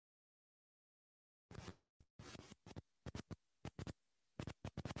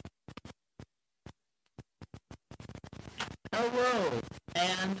Hello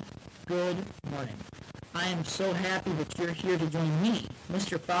and good morning. I am so happy that you're here to join me,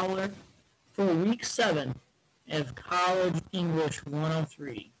 Mr. Fowler, for week 7 of College English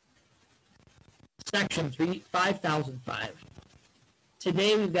 103, section 5005.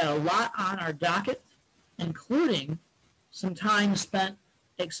 Today we've got a lot on our docket, including some time spent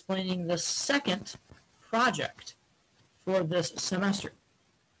explaining the second project for this semester.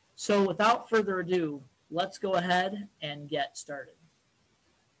 So without further ado, let's go ahead and get started.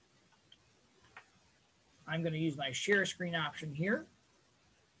 I'm going to use my share screen option here.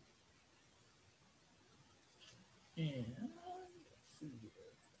 And let's see here.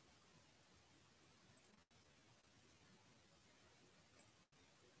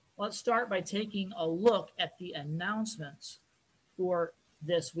 Let's start by taking a look at the announcements for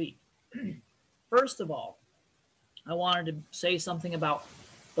this week. First of all, I wanted to say something about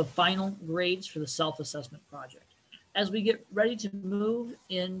the final grades for the self-assessment project. As we get ready to move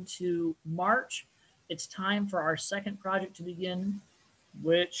into March, it's time for our second project to begin,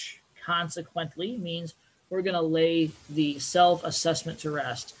 which consequently means we're going to lay the self-assessment to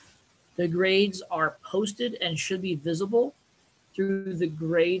rest. The grades are posted and should be visible through the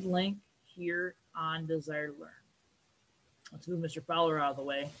grade link here on Desire to Learn. Let's move Mr. Fowler out of the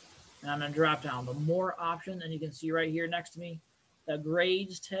way. And I'm going to drop down the More option, and you can see right here next to me, the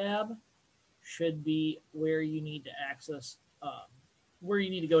Grades tab should be where you need to access, where you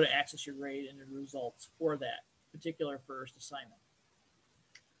need to go to access your grade and the results for that particular first assignment.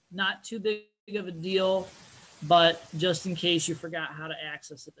 Not too big of a deal, but just in case you forgot how to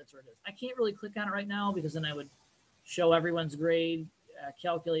access it, that's where it is. I can't really click on it right now because then I would show everyone's grade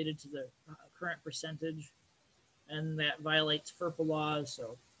calculated to the current percentage, and that violates FERPA laws,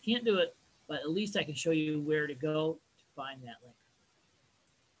 so can't do it, but at least I can show you where to go to find that link.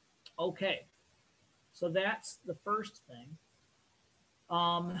 Okay, so that's the first thing.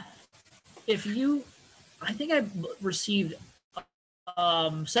 I think I've received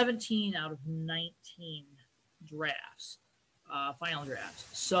 17 out of 19 drafts, final drafts.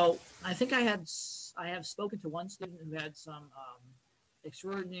 So I think I have spoken to one student who had some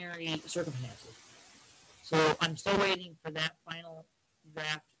extraordinary circumstances. So I'm still waiting for that final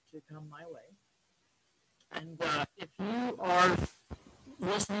draft to come my way. And if you are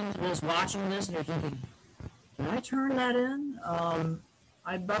listening to this, watching this, and you're thinking, did I turn that in?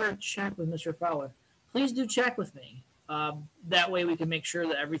 I better check with Mr. Fowler. Please do check with me. That way we can make sure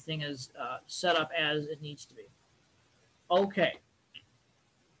that everything is set up as it needs to be. Okay.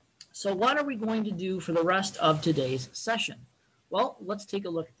 So what are we going to do for the rest of today's session? Well, let's take a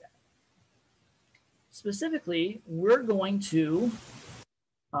look at that. Specifically, we're going to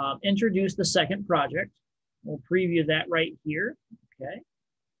introduce the second project. We'll preview that right here. Okay.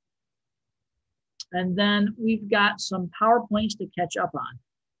 And then we've got some PowerPoints to catch up on.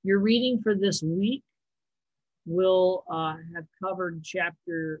 Your reading for this week will have covered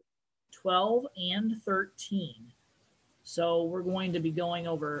chapter 12 and 13. So we're going to be going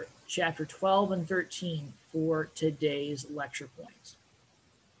over chapter 12 and 13 for today's lecture points.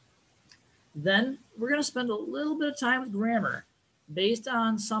 Then we're going to spend a little bit of time with grammar. Based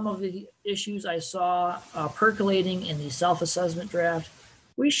on some of the issues I saw percolating in the self-assessment draft,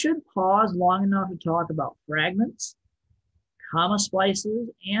 we should pause long enough to talk about fragments, comma splices,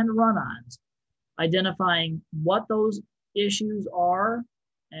 and run-ons, identifying what those issues are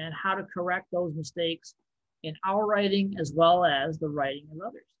and how to correct those mistakes in our writing as well as the writing of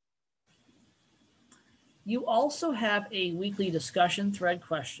others. You also have a weekly discussion thread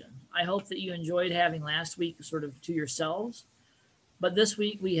question. I hope that you enjoyed having last week sort of to yourselves, but this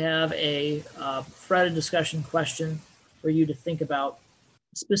week we have a threaded discussion question for you to think about.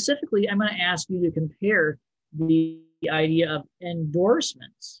 Specifically, I'm going to ask you to compare the idea of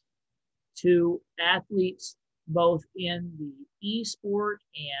endorsements to athletes both in the e-sport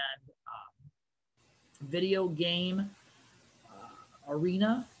and video game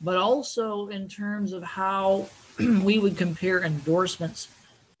arena, but also in terms of how we would compare endorsements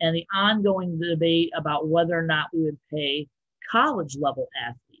and the ongoing debate about whether or not we would pay college level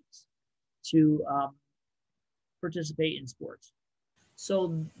athletes to participate in sports.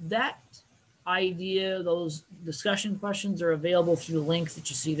 So that idea, those discussion questions are available through the link that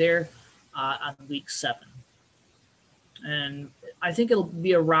you see there on week 7. And I think it'll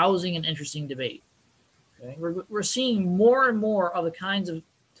be a rousing and interesting debate. Okay? We're seeing more and more of the kinds of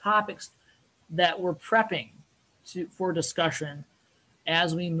topics that we're prepping for discussion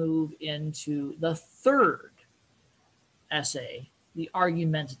as we move into the third essay, the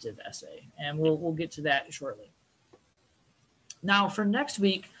argumentative essay. And we'll get to that shortly. Now, for next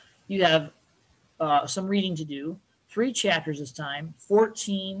week, you have some reading to do. 3 chapters this time,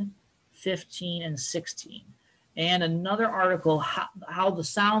 14, 15, and 16. And another article, how the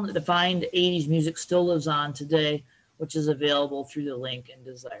sound that defined 80s music still lives on today, which is available through the link in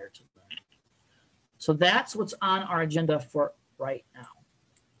Desire to Learn. So that's what's on our agenda for right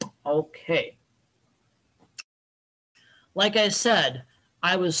now. Okay. Like I said,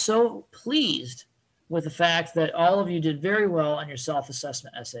 I was so pleased with the fact that all of you did very well on your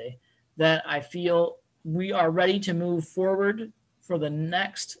self-assessment essay that I feel we are ready to move forward for the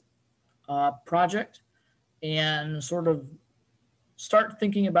next project and sort of start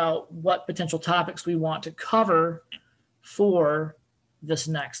thinking about what potential topics we want to cover for this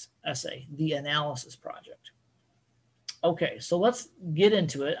next essay, the analysis project. Okay, so let's get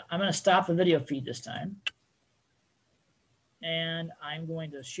into it. I'm going to stop the video feed this time. And I'm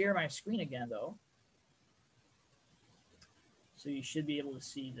going to share my screen again, though. So you should be able to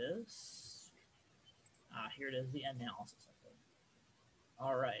see this. Here it is, the analysis.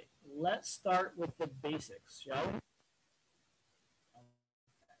 All right, let's start with the basics, shall we?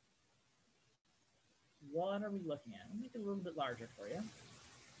 What are we looking at? I'll make it a little bit larger for you.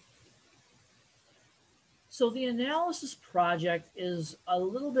 So the analysis project is a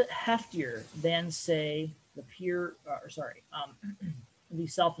little bit heftier than, say, the the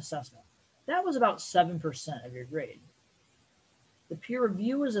self-assessment. That was about 7% of your grade. The peer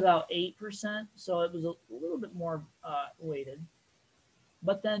review is about 8%, so it was a little bit more weighted.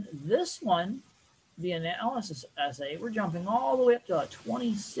 But then this one, the analysis essay, we're jumping all the way up to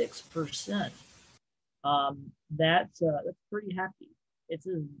 26%. That's pretty hefty. It's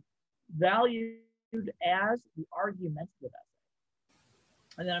as valued as the argumentative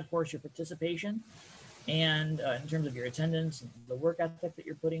essay. And then, of course, your participation and in terms of your attendance and the work ethic that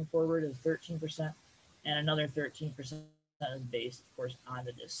you're putting forward is 13%, and another 13% is based, of course, on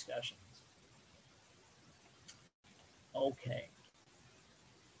the discussions. Okay.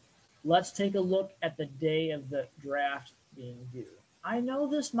 Let's take a look at the day of the draft being due. I know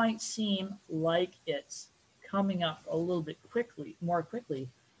this might seem like it's coming up a little bit more quickly,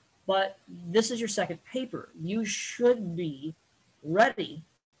 but this is your second paper. You should be ready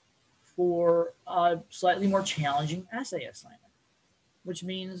for a slightly more challenging essay assignment, which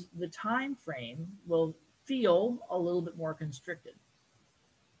means the time frame will feel a little bit more constricted.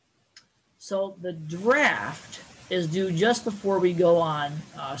 So the draft is due just before we go on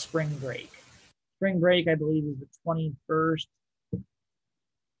spring break. Spring break, I believe, is the 21st to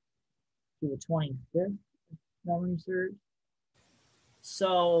the 25th, if memory serves.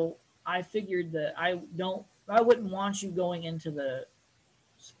 So I figured that I wouldn't want you going into the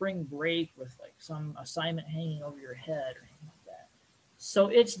spring break with like some assignment hanging over your head or anything like that. So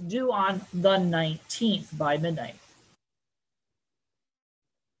it's due on the 19th by midnight.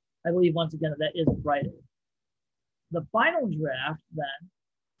 I believe, once again, that is Friday. The final draft then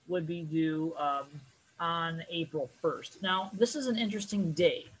would be due on April 1st. Now, this is an interesting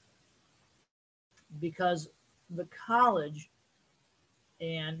day because the college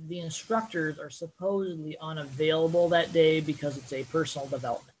and the instructors are supposedly unavailable that day because it's a personal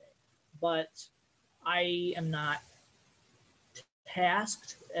development day. But I am not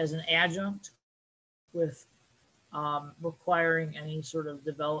tasked as an adjunct with requiring any sort of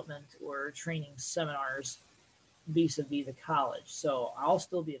development or training seminars vis-a-vis the college. So I'll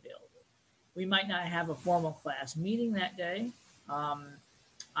still be available. We might not have a formal class meeting that day.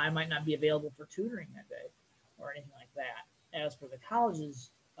 I might not be available for tutoring that day or anything like that as for the college's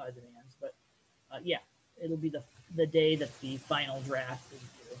demands. But yeah, it'll be the day that the final draft is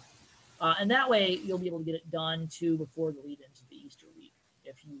due. And that way you'll be able to get it done too before the lead into the Easter week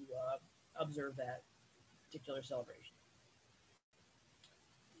if you observe that particular celebration.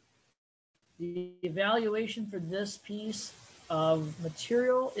 The evaluation for this piece of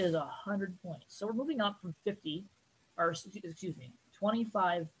material is 100 points. So we're moving up from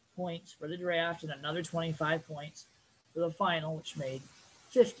 25 points for the draft and another 25 points for the final, which made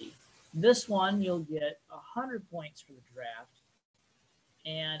 50. This one, you'll get 100 points for the draft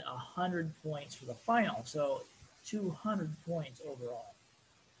and 100 points for the final. So 200 points overall.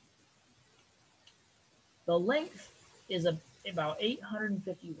 The length is about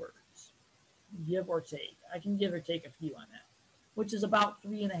 850 words, give or take. I can give or take a few on that, which is about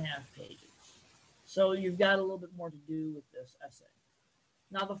 3.5 pages. So you've got a little bit more to do with this essay.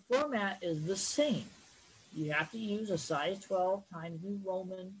 Now the format is the same. You have to use a size 12 Times New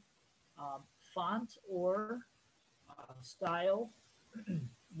Roman font or style.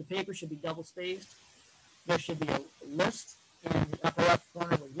 The paper should be double spaced. There should be a list in the upper left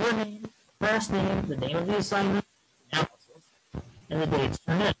corner with your name, class name, the name of the assignment, analysis, and the dates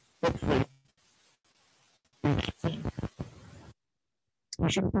turned in. Hopefully, 19.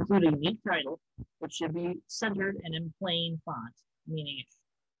 include a unique title, which should be centered and in plain font, meaning it's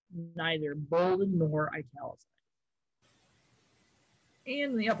neither bolded nor italicized.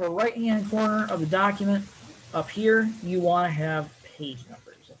 And in the upper right-hand corner of the document, up here, you want to have page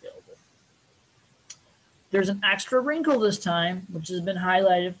numbers available. There's an extra wrinkle this time, which has been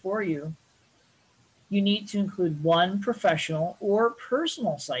highlighted for you. You need to include one professional or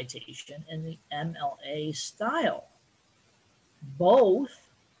personal citation in the MLA style. Both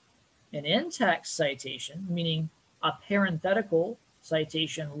an in-text citation, meaning a parenthetical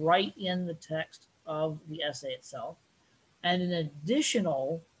citation right in the text of the essay itself, and an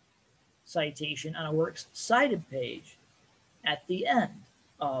additional citation on a works cited page at the end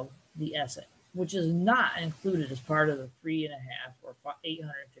of the essay, which is not included as part of the 3.5 or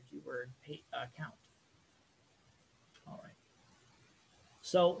 850 word count. All right.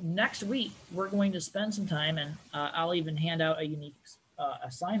 So next week, we're going to spend some time, and I'll even hand out a unique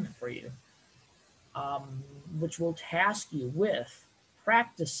assignment for you, which will task you with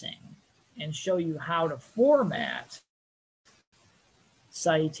practicing and show you how to format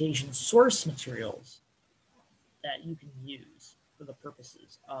citation source materials that you can use for the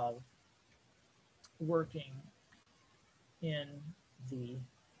purposes of working in the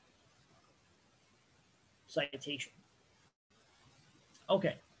citation.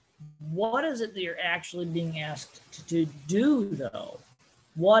 Okay, what is it that you're actually being asked to do, though?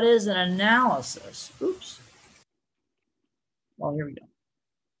 What is an analysis? Oops. Well, here we go.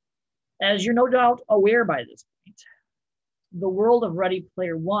 As you're no doubt aware by this point, the world of Ready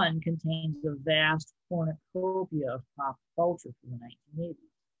Player One contains a vast cornucopia of pop culture from the 1980s.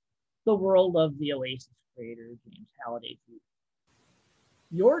 The world of the Oasis creator, James Halliday's youth.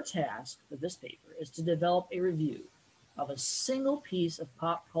 Your task for this paper is to develop a review of a single piece of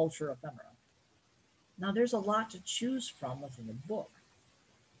pop culture ephemera. Now, there's a lot to choose from within the book,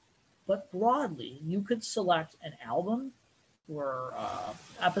 but broadly, you could select an album or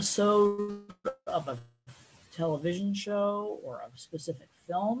episode of a television show or a specific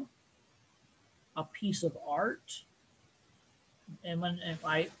film, a piece of art. And if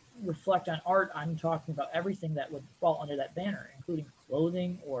I reflect on art, I'm talking about everything that would fall under that banner, including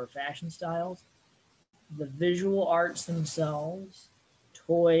clothing or fashion styles, the visual arts themselves,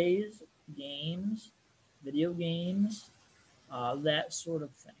 toys, games, video games, that sort of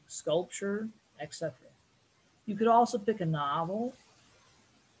thing, sculpture, etc. You could also pick a novel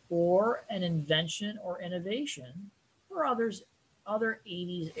or an invention or innovation or other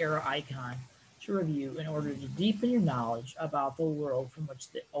 80s era icon to review in order to deepen your knowledge about the world from which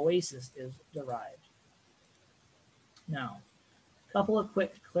the Oasis is derived. Now, a couple of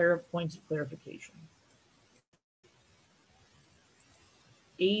quick points of clarification.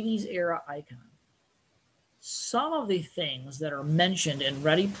 80s era icon. Some of the things that are mentioned in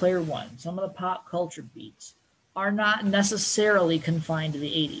Ready Player One, some of the pop culture beats, are not necessarily confined to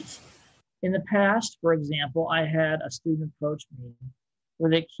the 80s. In the past, for example, I had a student approach me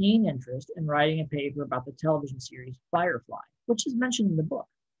with a keen interest in writing a paper about the television series Firefly, which is mentioned in the book.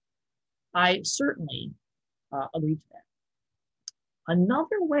 I certainly agreed to that.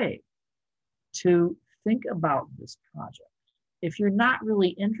 Another way to think about this project, if you're not really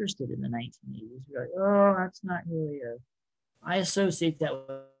interested in the 1980s, you're like, oh, that's not really I associate that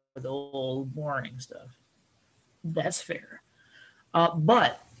with old boring stuff. That's fair.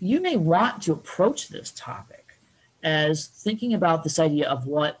 But you may want to approach this topic as thinking about this idea of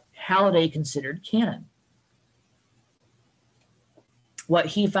what Halliday considered canon, what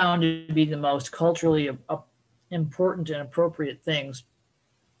he found to be the most culturally important and appropriate things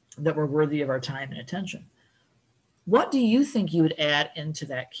that were worthy of our time and attention. What do you think you would add into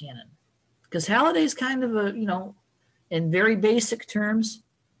that canon? Because Halliday's kind of a, in very basic terms,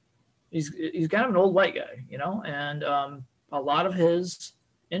 he's kind of an old white guy, and a lot of his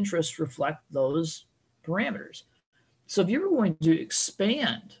interests reflect those parameters. So if you were going to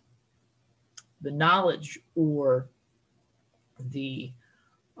expand the knowledge or the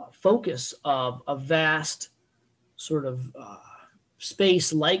focus of a vast sort of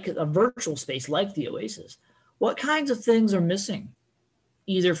space, like a virtual space like the Oasis, what kinds of things are missing,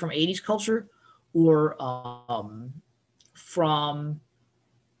 either from 80s culture or from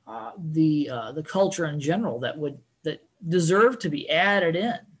the culture in general that deserve to be added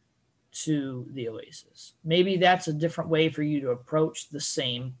in to the Oasis? Maybe that's a different way for you to approach the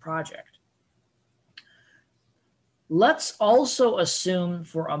same project. Let's also assume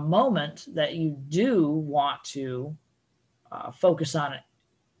for a moment that you do want to focus on an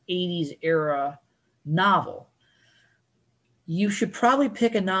 80s era novel. You should probably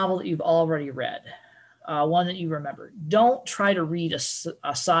pick a novel that you've already read. one that you remember. Don't try to read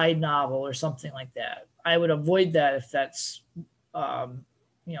a side novel or something like that. I would avoid that if that's,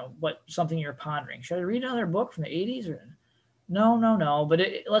 something you're pondering. Should I read another book from the 80s? Or no. But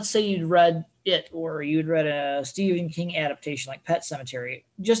let's say you'd read it, or you'd read a Stephen King adaptation like Pet Sematary,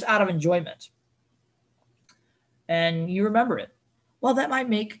 just out of enjoyment, and you remember it. Well, that might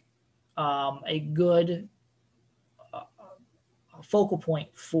make a good focal point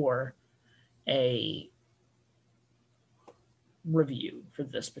for a review for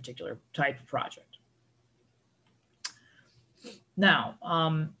this particular type of project.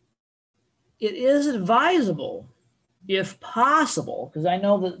 Now, it is advisable, if possible, because I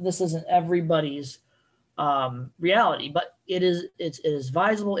know that this isn't everybody's reality, but it's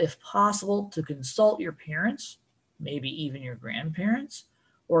advisable, if possible, to consult your parents, maybe even your grandparents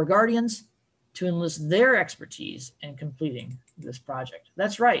or guardians, to enlist their expertise in completing this project.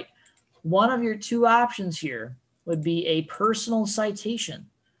 That's right. One of your two options here would be a personal citation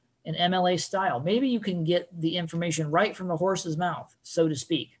in MLA style. Maybe you can get the information right from the horse's mouth, so to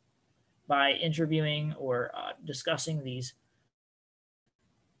speak, by interviewing or discussing these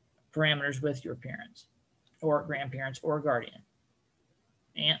parameters with your parents or grandparents or guardian,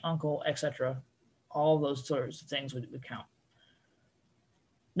 aunt, uncle, etc. All those sorts of things would count.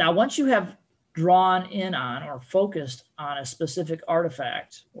 Now, once you have drawn in on or focused on a specific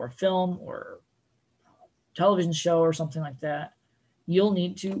artifact or film or television show or something like that, you'll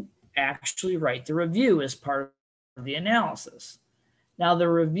need to actually write the review as part of the analysis. Now, the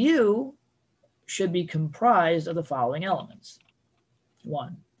review should be comprised of the following elements.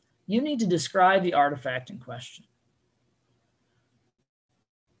 1, you need to describe the artifact in question.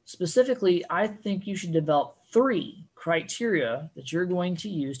 Specifically, I think you should develop 3 criteria that you're going to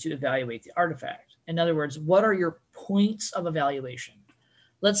use to evaluate the artifact. In other words, what are your points of evaluation?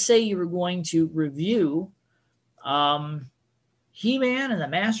 Let's say you were going to review He-Man and the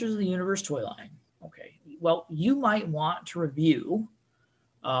Masters of the Universe toy line. Okay, well, you might want to review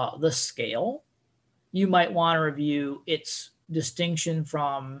the scale. You might want to review its distinction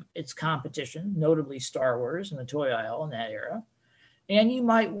from its competition, notably Star Wars and the toy aisle in that era. And you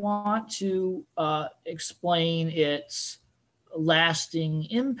might want to explain its lasting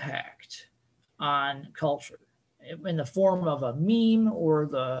impact on culture in the form of a meme, or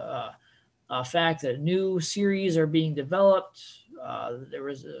the fact that new series are being developed. There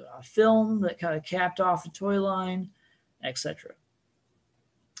was a film that kind of capped off the toy line, etc.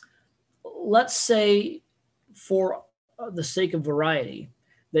 Let's say, for the sake of variety,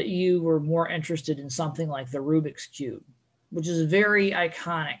 that you were more interested in something like the Rubik's Cube, which is very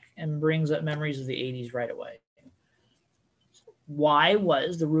iconic and brings up memories of the 80s right away. Why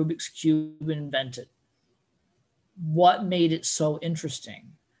was the Rubik's Cube invented? What made it so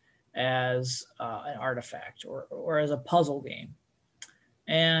interesting as an artifact or as a puzzle game?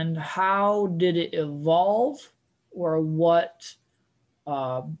 And how did it evolve, or what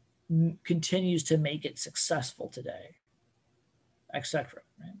continues to make it successful today, etc.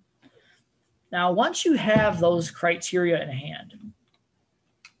 Right? Now, once you have those criteria in hand,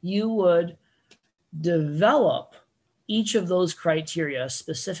 you would develop each of those criteria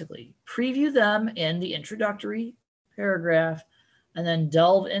specifically, preview them in the introductory paragraph, and then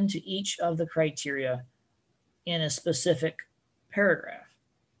delve into each of the criteria in a specific paragraph.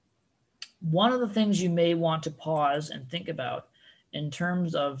 One of the things you may want to pause and think about in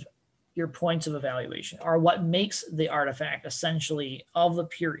terms of your points of evaluation are what makes the artifact essentially of the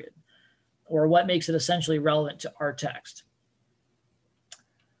period, or what makes it essentially relevant to our text.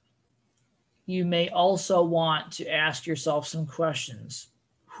 You may also want to ask yourself some questions.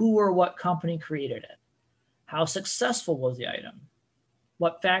 Who or what company created it? How successful was the item?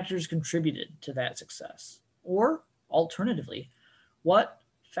 What factors contributed to that success? Or alternatively, what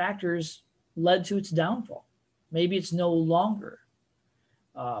factors led to its downfall? Maybe it's no longer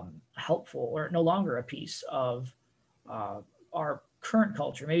helpful, or no longer a piece of our current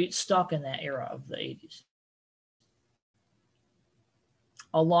culture. Maybe it's stuck in that era of the 80s.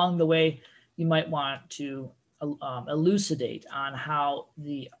 Along the way, you might want to elucidate on how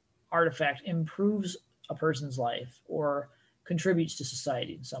the artifact improves a person's life or contributes to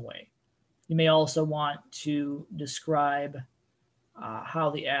society in some way. You may also want to describe how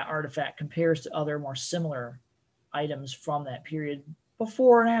the artifact compares to other more similar items from that period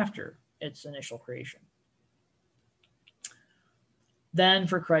before and after its initial creation. Then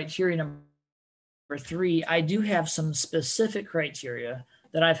for criteria number 3, I do have some specific criteria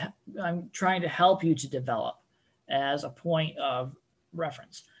that I'm trying to help you to develop as a point of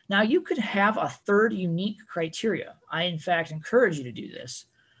reference. Now, you could have a third unique criteria. I, in fact, encourage you to do this.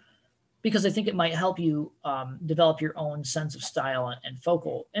 because I think it might help you develop your own sense of style and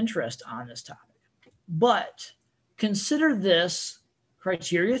focal interest on this topic. But consider this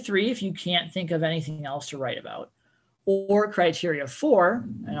criteria 3 if you can't think of anything else to write about, or criteria 4,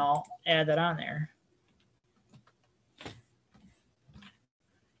 and I'll add that on there,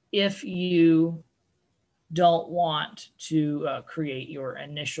 if you don't want to create your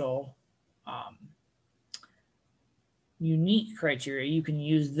initial unique criteria. You can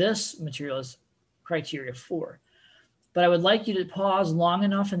use this material as criteria 4. But I would like you to pause long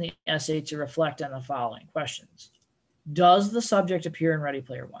enough in the essay to reflect on the following questions. Does the subject appear in Ready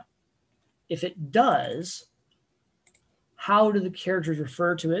Player One? If it does, how do the characters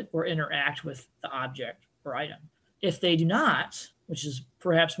refer to it or interact with the object or item? If they do not, which is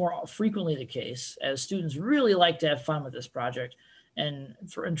perhaps more frequently the case, as students really like to have fun with this project and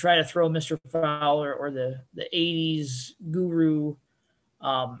try to throw Mr. Fowler or the 80s guru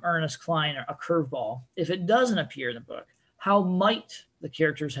Ernest Cline a curveball. If it doesn't appear in the book, how might the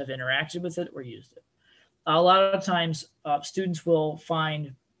characters have interacted with it or used it? A lot of times students will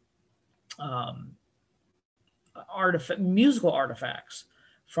find musical artifacts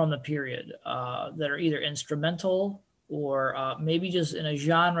from the period that are either instrumental or maybe just in a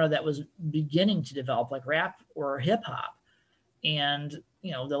genre that was beginning to develop, like rap or hip hop. And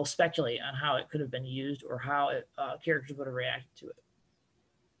they'll speculate on how it could have been used or how characters would have reacted to it.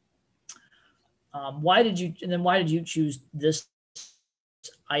 Why did you choose this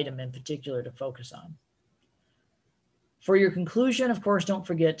item in particular to focus on? For your conclusion, of course, don't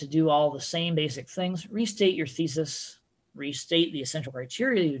forget to do all the same basic things. Restate your thesis, restate the essential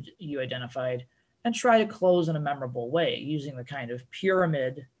criteria you identified, and try to close in a memorable way using the kind of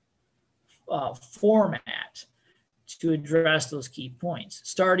pyramid format to address those key points,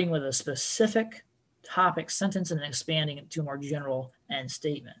 starting with a specific topic sentence and expanding it to a more general end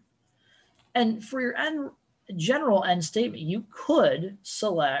statement. And for your general end statement, you could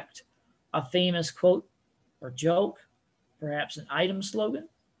select a famous quote or joke, perhaps an item slogan,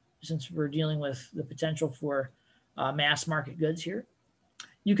 since we're dealing with the potential for mass market goods here.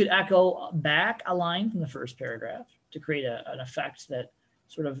 You could echo back a line from the first paragraph to create an effect that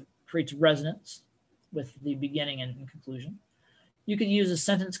sort of creates resonance with the beginning and conclusion. You could use a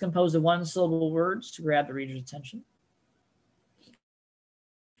sentence composed of one-syllable words to grab the reader's attention.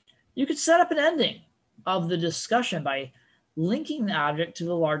 You could set up an ending of the discussion by linking the object to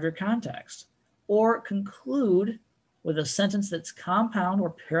the larger context, or conclude with a sentence that's compound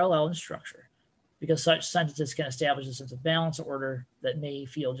or parallel in structure, because such sentences can establish a sense of balance or order that may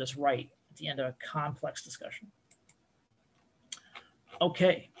feel just right at the end of a complex discussion.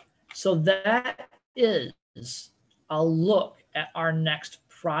 Okay, so that is a look at our next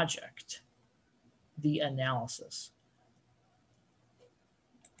project, the analysis.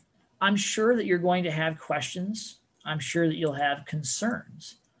 I'm sure that you're going to have questions. I'm sure that you'll have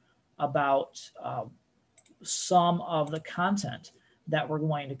concerns about some of the content that we're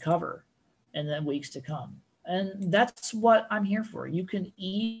going to cover in the weeks to come. And that's what I'm here for. You can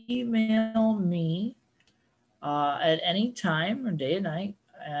email me at any time or day and night,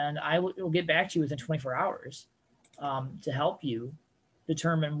 and I will get back to you within 24 hours to help you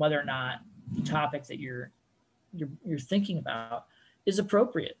determine whether or not the topic that you're thinking about is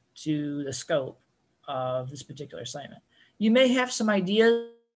appropriate to the scope of this particular assignment. You may have some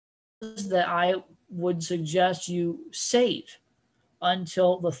ideas that I would suggest you save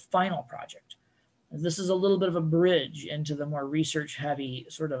until the final project. This is a little bit of a bridge into the more research-heavy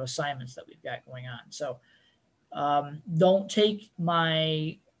sort of assignments that we've got going on. So don't take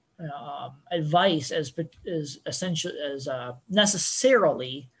my advice as essential as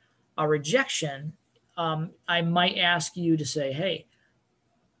necessarily a rejection. I might ask you to say, hey,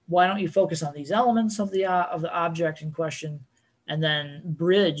 why don't you focus on these elements of the object in question, and then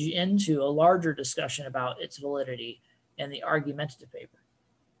bridge into a larger discussion about its validity in the argumentative paper.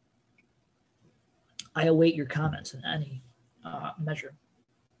 I await your comments in any measure.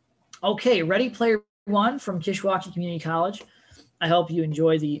 Okay, Ready Player One from Kishwaukee Community College. I hope you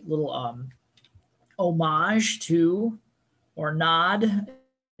enjoy the little homage to, or nod,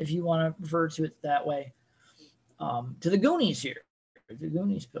 if you want to refer to it that way, to the Goonies here, the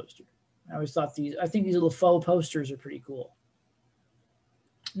Goonies poster. I always thought I think these little faux posters are pretty cool.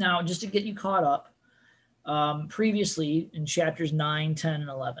 Now, just to get you caught up, previously in chapters 9, 10, and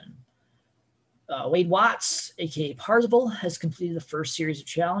 11, Wade Watts, aka Parzival, has completed the first series of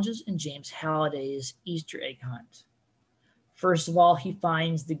challenges in James Halliday's Easter egg hunt. First of all, he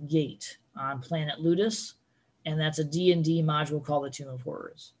finds the gate on planet Ludus, and that's a D&D module called the Tomb of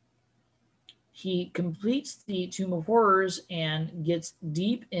Horrors. He completes the Tomb of Horrors and gets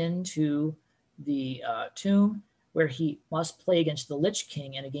deep into the tomb, where he must play against the Lich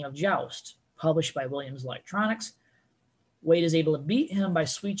King in a game of Joust, published by Williams Electronics. Wade is able to beat him by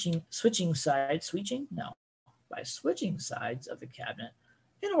switching sides of the cabinet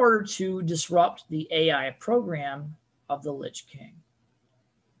in order to disrupt the AI program of the Lich King.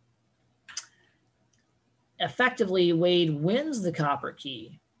 Effectively, Wade wins the copper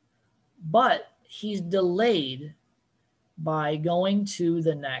key, but he's delayed by going to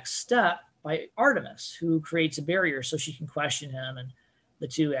the next step by Artemis, who creates a barrier so she can question him, and the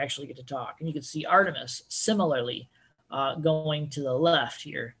two actually get to talk. And you can see Artemis similarly going to the left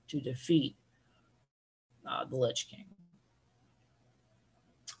here to defeat the Lich King.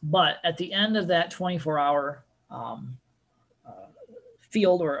 But at the end of that 24-hour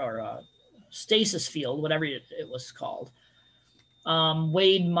field or stasis field, whatever it was called,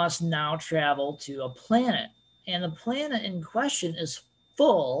 Wade must now travel to a planet. And the planet in question is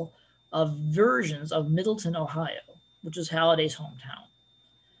full of versions of Middleton, Ohio, which is Halliday's hometown.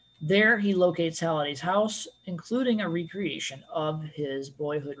 There he locates Halliday's house, including a recreation of his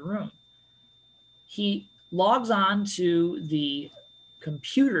boyhood room. He logs on to the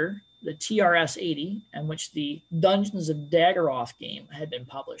computer, the TRS-80, in which the Dungeons of Daggerath game had been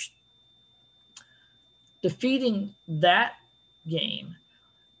published. Defeating that game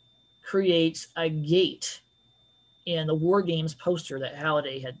creates a gate in the War Games poster that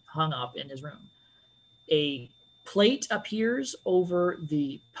Halliday had hung up in his room. A plate appears over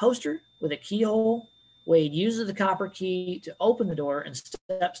the poster with a keyhole. Wade uses the copper key to open the door and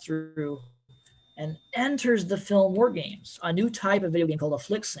steps through and enters the film War Games, a new type of video game called a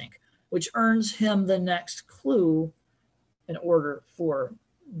flick sync, which earns him the next clue in order for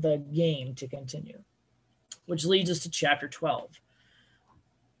the game to continue, which leads us to chapter 12.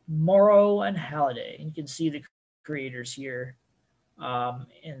 Morrow and Halliday. And you can see the creators here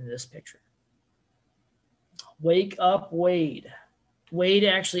in this picture. Wake up, Wade. Wade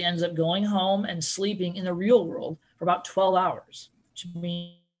actually ends up going home and sleeping in the real world for about 12 hours, which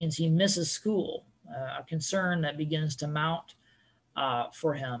means he misses school, a concern that begins to mount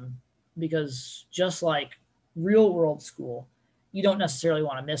for him, because just like real world school, you don't necessarily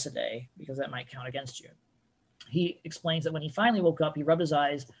want to miss a day because that might count against you. He explains that when he finally woke up, he rubbed his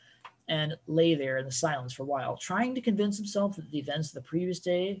eyes and lay there in the silence for a while, trying to convince himself that the events of the previous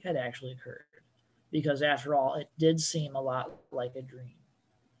day had actually occurred, because after all, it did seem a lot like a dream.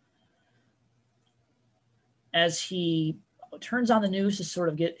 As he turns on the news to sort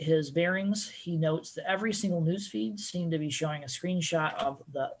of get his bearings, he notes that every single news feed seemed to be showing a screenshot of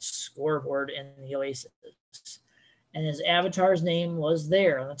the scoreboard in the Oasis, and his avatar's name was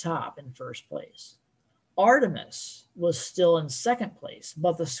there on the top in first place. Artemis was still in second place,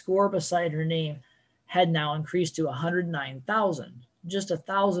 but the score beside her name had now increased to 109,000, just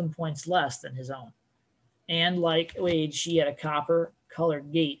 1,000 points less than his own. And like Wade, she had a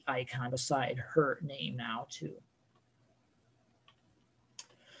copper-colored gate icon beside her name now, too.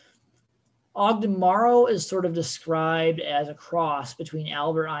 Ogden Morrow is sort of described as a cross between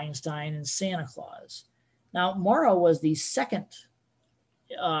Albert Einstein and Santa Claus. Now, Morrow was the second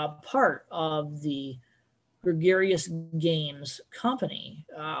part of the Gregarious Games company,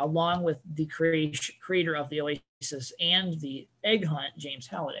 along with the creator of the Oasis and the Egg Hunt, James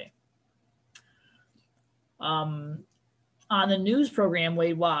Halliday. On the news program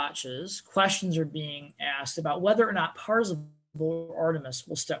Wade watches, questions are being asked about whether or not Parzival or Artemis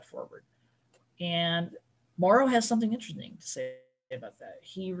will step forward. And Morrow has something interesting to say about that.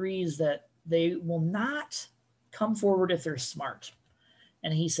 He reads that they will not come forward if they're smart.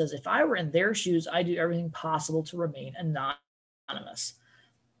 And he says, if I were in their shoes, I'd do everything possible to remain anonymous.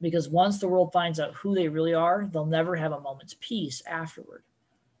 Because once the world finds out who they really are, they'll never have a moment's peace afterward.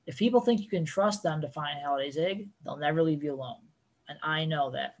 If people think you can trust them to find Halliday's egg, they'll never leave you alone. And I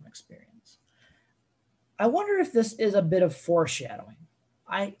know that from experience. I wonder if this is a bit of foreshadowing.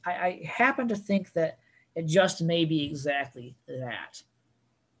 I happen to think that it just may be exactly that.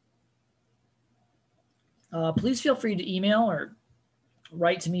 Please feel free to email or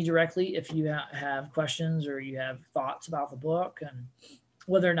write to me directly if you have questions or you have thoughts about the book and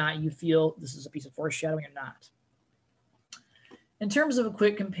whether or not you feel this is a piece of foreshadowing or not. In terms of a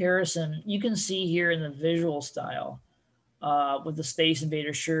quick comparison, you can see here in the visual style with the Space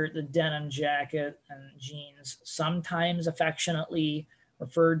Invader shirt, the denim jacket and jeans, sometimes affectionately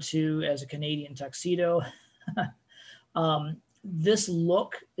referred to as a Canadian tuxedo. This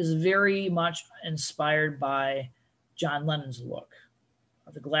look is very much inspired by John Lennon's look.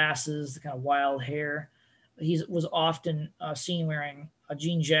 The glasses, the kind of wild hair. he was often seen wearing a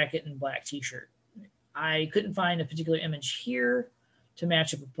jean jacket and black t-shirt. I couldn't find a particular image here to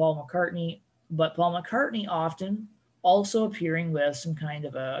match up with Paul McCartney, but Paul McCartney often also appearing with some kind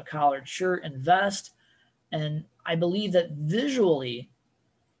of a collared shirt and vest. And I believe that visually,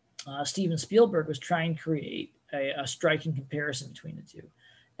 Steven Spielberg was trying to create a striking comparison between the two.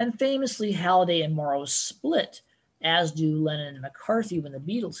 And famously, Halliday and Morrow split, as do Lennon and McCarthy when the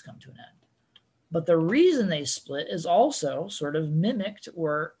Beatles come to an end. But the reason they split is also sort of mimicked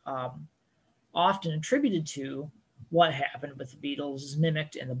or often attributed to what happened with the Beatles is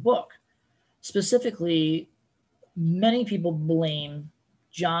mimicked in the book. Specifically, many people blame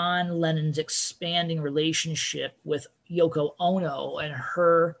John Lennon's expanding relationship with Yoko Ono and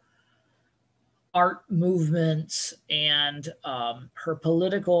her art movements and her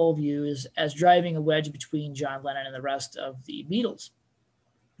political views as driving a wedge between John Lennon and the rest of the Beatles.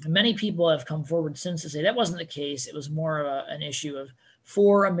 And many people have come forward since to say that wasn't the case. It was more of an issue of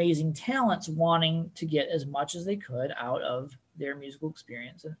four amazing talents wanting to get as much as they could out of their musical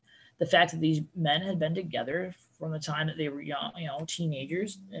experience. And the fact that these men had been together from the time that they were young,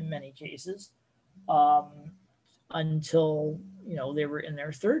 teenagers in many cases, until they were in their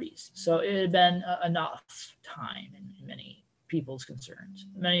 30s. So it had been enough time in many people's concerns,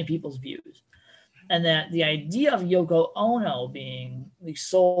 many people's views. And that the idea of Yoko Ono being the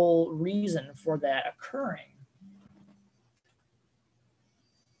sole reason for that occurring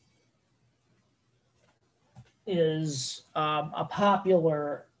is a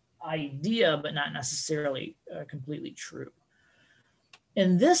popular idea, but not necessarily completely true.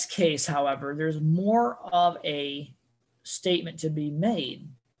 In this case, however, there's more of a statement to be made,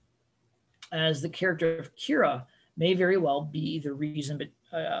 as the character of Kira may very well be the reason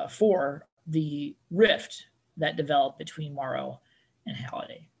for the rift that developed between Morrow and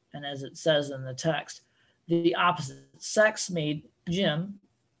Halliday. And as it says in the text, the opposite sex made Jim,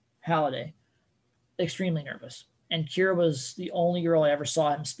 Halliday, extremely nervous. And Kira was the only girl I ever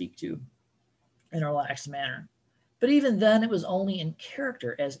saw him speak to in a relaxed manner. But even then, it was only in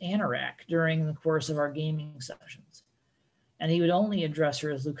character as Anorak during the course of our gaming sessions. And he would only address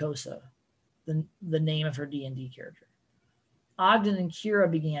her as Lucosa, the name of her D&D character. Ogden and Kira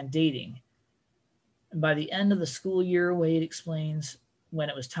began dating. And by the end of the school year, Wade explains, when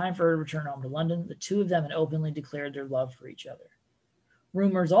it was time for her to return home to London, the two of them had openly declared their love for each other.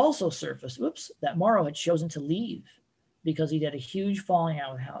 Rumors also surfaced, that Morrow had chosen to leave because he'd had a huge falling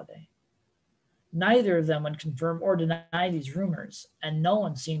out with Halliday. Neither of them would confirm or deny these rumors, and no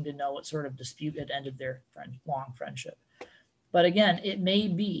one seemed to know what sort of dispute had ended their long friendship. But again, it may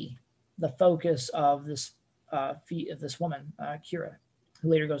be the focus of this woman, Kira, who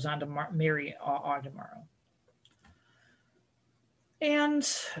later goes on to marry Ogden Morrow. And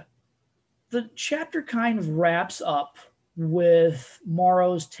the chapter kind of wraps up with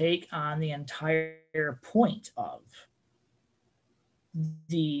Morrow's take on the entire point of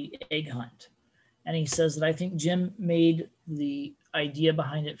the egg hunt. And he says that I think Jim made the idea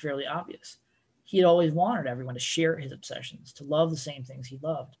behind it fairly obvious. He had always wanted everyone to share his obsessions, to love the same things he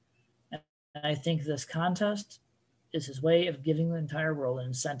loved. And I think this contest is his way of giving the entire world an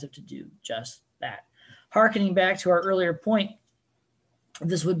incentive to do just that. Harkening back to our earlier point,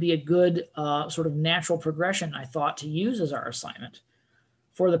 this would be a good sort of natural progression, I thought, to use as our assignment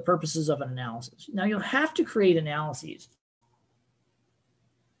for the purposes of an analysis. Now, you'll have to create analyses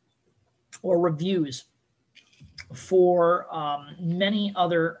or reviews for many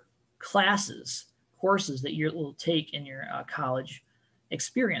other courses that you will take in your college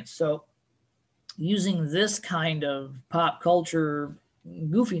experience. So using this kind of pop culture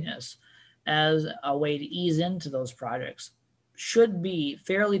goofiness as a way to ease into those projects should be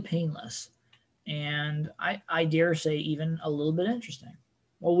fairly painless, and I dare say even a little bit interesting.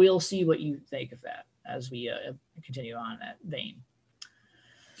 Well, we'll see what you think of that as we continue on that vein.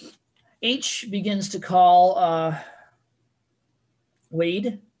 H begins to call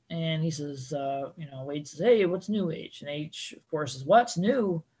Wade, and he says, Wade says, "Hey, what's new, H?" And H, of course, says, "What's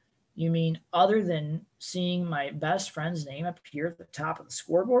new? You mean other than seeing my best friend's name appear at the top of the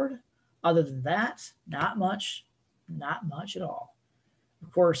scoreboard? Other than that, not much at all."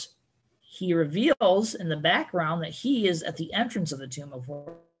 Of course, he reveals in the background that he is at the entrance of the Tomb of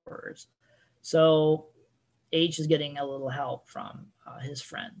Horrors. So H is getting a little help from his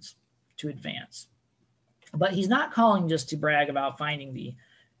friends to advance. But he's not calling just to brag about finding the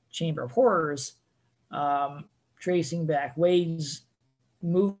Chamber of Horrors, tracing back Wade's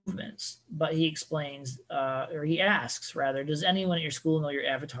movements, but he explains, or he asks rather, does anyone at your school know your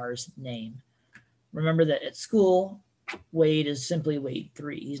avatar's name? Remember that at school, Wade is simply Wade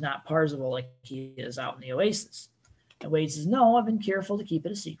 3. He's not Parzival like he is out in the Oasis. And Wade says, no, I've been careful to keep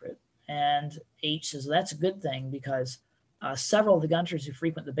it a secret. And H says, that's a good thing because several of the Gunters who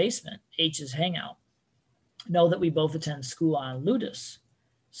frequent the basement, H's hangout, know that we both attend school on Ludus.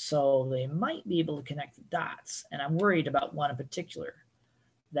 So they might be able to connect the dots. And I'm worried about one in particular,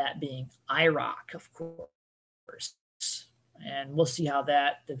 that being IROC, of course. And we'll see how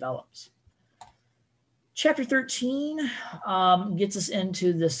that develops. Chapter 13 gets us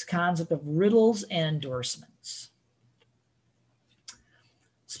into this concept of riddles and endorsements.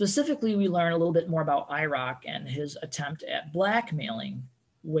 Specifically, we learn a little bit more about IROC and his attempt at blackmailing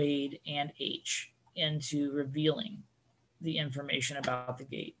Wade and H into revealing the information about the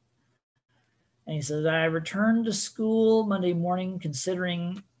gate. And he says, I returned to school Monday morning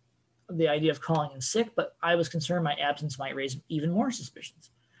considering the idea of calling in sick, but I was concerned my absence might raise even more suspicions.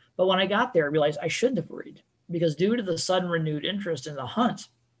 But when I got there, I realized I shouldn't have worried because due to the sudden renewed interest in the hunt,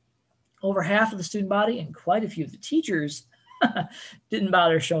 over half of the student body and quite a few of the teachers didn't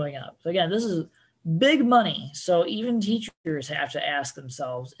bother showing up. So again, this is big money. So even teachers have to ask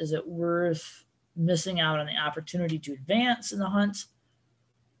themselves, is it worth missing out on the opportunity to advance in the hunt?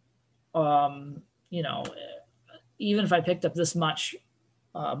 You know, even if I picked up this much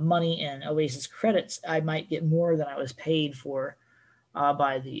money in Oasis credits, I might get more than I was paid for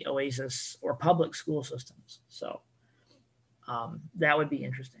by the Oasis or public school systems. So that would be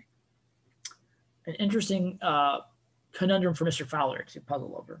interesting. An interesting conundrum for Mr. Fowler to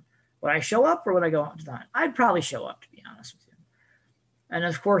puzzle over. Would I show up or would I go on to the hunt? I'd probably show up, to be honest with you. And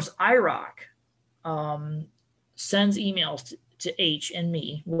of course, IROC sends emails to H and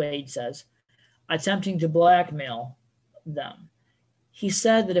me, Wade says, attempting to blackmail them. He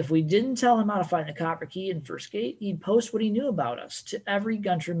said that if we didn't tell him how to find the copper key in First Gate, he'd post what he knew about us to every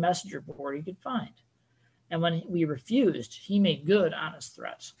Gunter messenger board he could find. And when we refused, he made good on his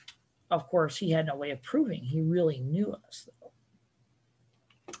threats. Of course, he had no way of proving he really knew us, though.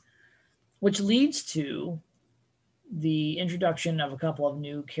 Which leads to the introduction of a couple of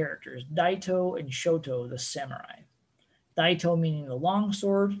new characters, Daito and Shoto, the samurai. Daito meaning the long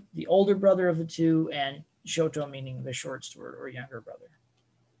sword, the older brother of the two, and Shoto meaning the short sword or younger brother.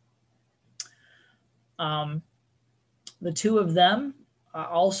 The two of them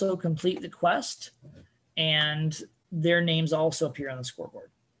also complete the quest, and their names also appear on the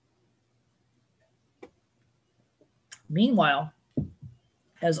scoreboard. Meanwhile,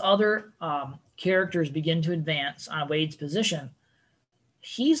 as other characters begin to advance on Wade's position,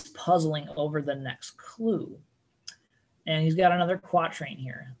 he's puzzling over the next clue. And he's got another quatrain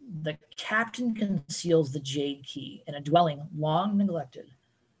here. The captain conceals the jade key in a dwelling long neglected,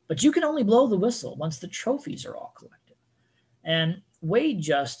 but you can only blow the whistle once the trophies are all collected. And Wade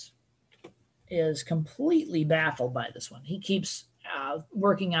just is completely baffled by this one. He keeps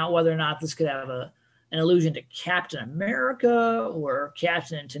working out whether or not this could have an allusion to Captain America or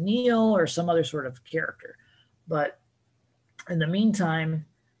Captain Tennille or some other sort of character. But in the meantime,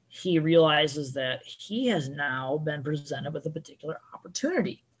 he realizes that he has now been presented with a particular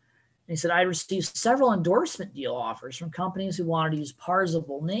opportunity. And he said, I received several endorsement deal offers from companies who wanted to use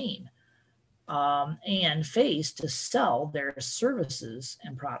Parzival name and face to sell their services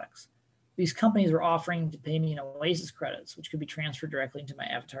and products. These companies were offering to pay me in Oasis credits, which could be transferred directly into my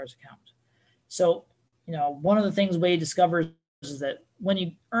avatar's account. So, you know, one of the things Wade discovers is that when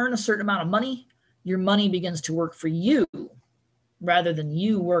you earn a certain amount of money, your money begins to work for you rather than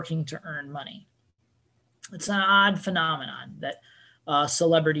you working to earn money. It's an odd phenomenon that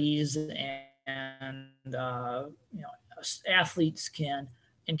celebrities and athletes can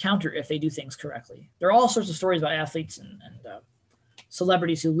encounter if they do things correctly. There are all sorts of stories about athletes and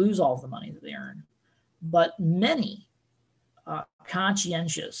celebrities who lose all of the money that they earn. But many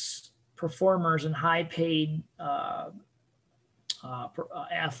conscientious performers and high-paid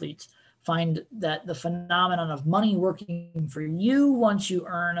athletes find that the phenomenon of money working for you once you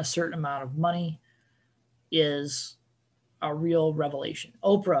earn a certain amount of money is a real revelation.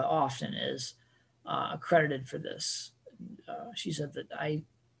 Oprah often is credited for this. She said that I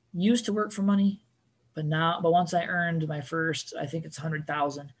used to work for money, but once I earned my first, I think it's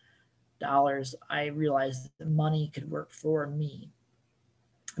 $100,000, I realized that money could work for me.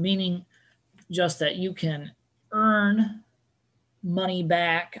 Meaning just that you can earn money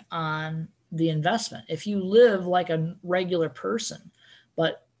back on the investment. If you live like a regular person,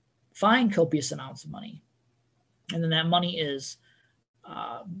 but find copious amounts of money, and then that money is,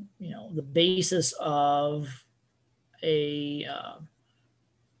 the basis of a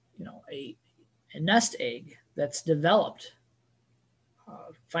nest egg that's developed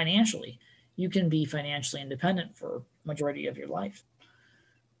financially, you can be financially independent for majority of your life.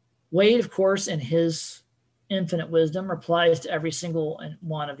 Wade, of course, in his infinite wisdom, replies to every single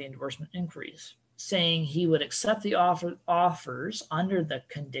one of the endorsement inquiries, saying he would accept the offers under the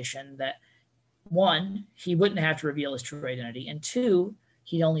condition that, one, he wouldn't have to reveal his true identity, and two,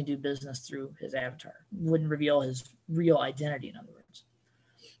 he'd only do business through his avatar, wouldn't reveal his real identity, in other words.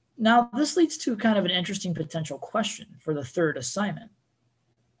 Now, this leads to kind of an interesting potential question for the third assignment.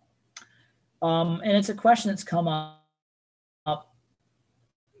 And it's a question that's come up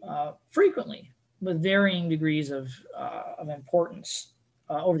frequently with varying degrees of importance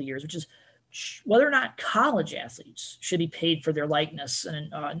over the years, which is whether or not college athletes should be paid for their likeness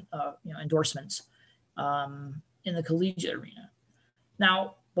and endorsements in the collegiate arena.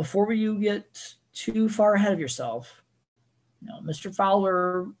 Now, before you get too far ahead of yourself, Mr.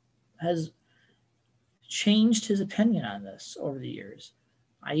 Fowler has changed his opinion on this over the years.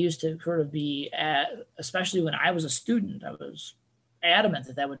 I used to sort of be, especially when I was a student, I was adamant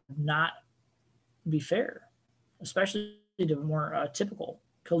that would not be fair, especially to more typical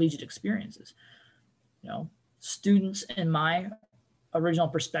collegiate experiences. Students, in my original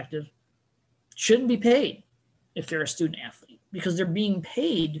perspective, shouldn't be paid if they're a student athlete, because they're being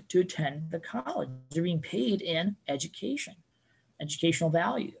paid to attend the college. They're being paid in education, educational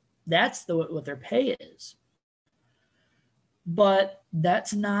value. That's what their pay is. But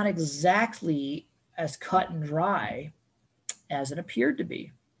that's not exactly as cut and dry as it appeared to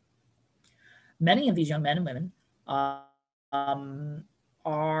be. Many of these young men and women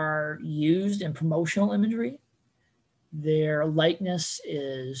are used in promotional imagery. Their likeness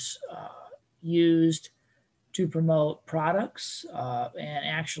is used to promote products and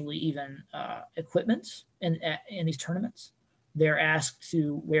actually even equipment in these tournaments. They're asked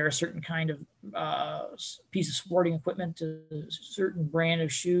to wear a certain kind of piece of sporting equipment, a certain brand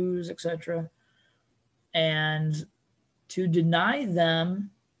of shoes, etc. And to deny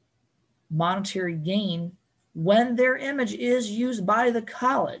them monetary gain when their image is used by the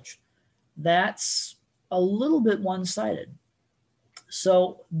college, that's a little bit one-sided.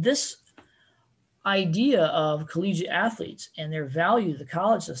 So this idea of collegiate athletes and their value to the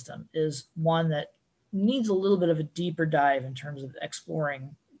college system is one that needs a little bit of a deeper dive in terms of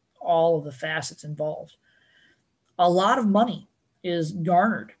exploring all of the facets involved. A lot of money is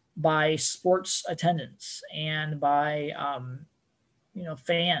garnered by sports attendance and by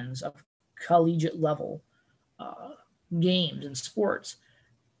fans of collegiate level games and sports,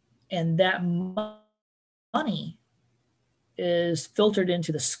 and that money is filtered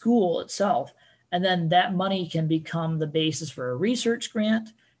into the school itself, and then that money can become the basis for a research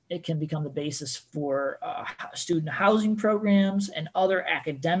grant. It can become the basis for student housing programs and other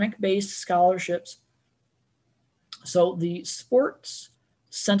academic-based scholarships. So the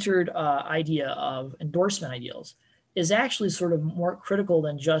sports-centered idea of endorsement ideals is actually sort of more critical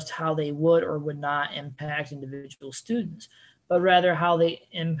than just how they would or would not impact individual students, but rather how they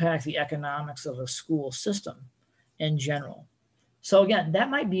impact the economics of a school system in general. So again, that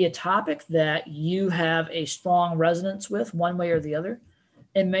might be a topic that you have a strong resonance with one way or the other.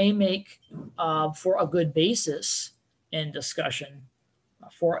 It may make for a good basis in discussion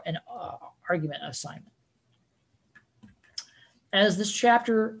for an argument assignment. As this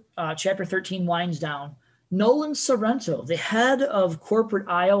chapter 13 winds down, Nolan Sorrento, the head of corporate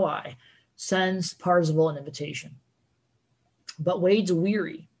IOI, sends Parzival an invitation. But Wade's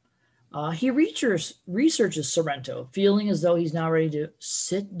weary. He researches Sorrento, feeling as though he's now ready to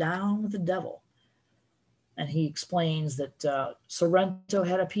sit down with the devil. And he explains that Sorrento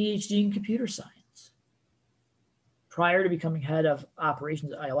had a PhD in computer science. Prior to becoming head of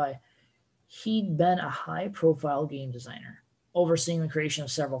operations at IOI, he'd been a high-profile game designer, overseeing the creation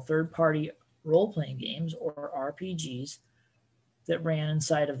of several third-party role-playing games, or RPGs, that ran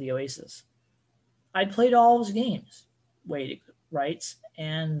inside of the Oasis. I'd played all of his games, Wade writes,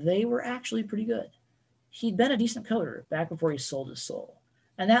 and they were actually pretty good. He'd been a decent coder back before he sold his soul.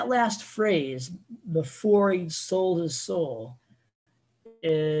 And that last phrase, before he sold his soul,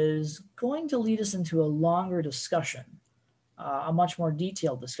 is going to lead us into a longer discussion, a much more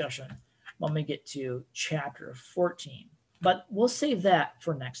detailed discussion when we get to chapter 14. But we'll save that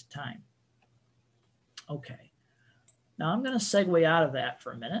for next time. Okay. Now I'm going to segue out of that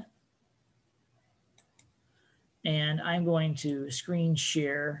for a minute. And I'm going to screen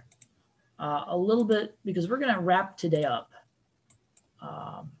share a little bit, because we're going to wrap today up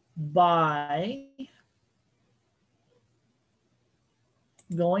by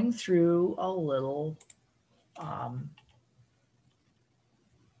going through a little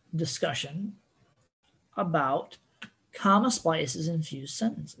discussion about comma splices and fused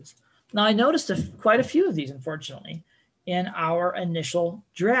sentences. Now, I noticed quite a few of these, unfortunately, in our initial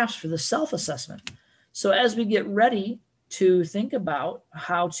drafts for the self-assessment. So as we get ready to think about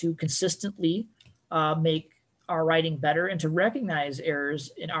how to consistently make our writing better and to recognize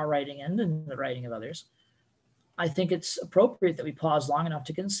errors in our writing and in the writing of others, I think it's appropriate that we pause long enough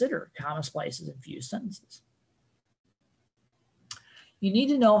to consider comma splices and fused sentences. You need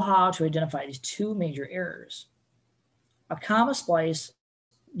to know how to identify these two major errors. A comma splice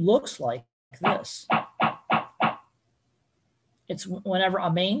looks like this. It's whenever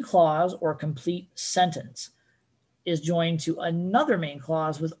a main clause or complete sentence is joined to another main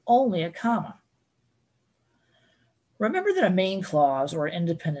clause with only a comma. Remember that a main clause or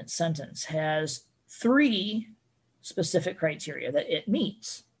independent sentence has three specific criteria that it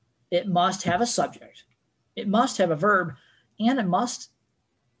meets. It must have a subject, it must have a verb, and it must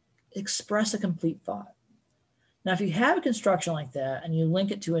express a complete thought. Now, if you have a construction like that and you link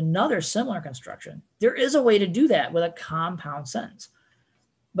it to another similar construction, there is a way to do that with a compound sentence.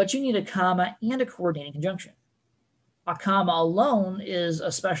 But you need a comma and a coordinating conjunction. A comma alone is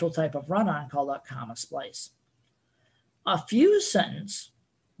a special type of run-on called a comma splice. A fused sentence,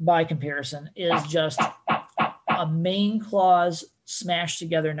 by comparison, is just a main clause smashed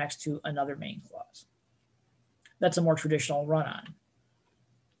together next to another main clause. That's a more traditional run-on.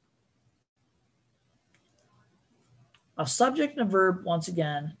 A subject and a verb, once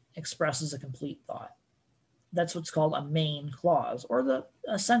again, expresses a complete thought. That's what's called a main clause, or the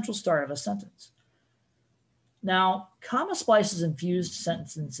essential start of a sentence. Now, comma splices and fused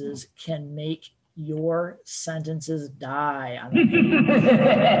sentences can make your sentences die on the page.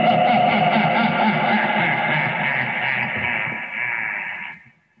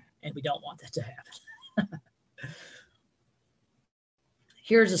 And we don't want that to happen.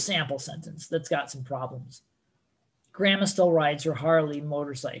 Here's a sample sentence that's got some problems. Grandma still rides her Harley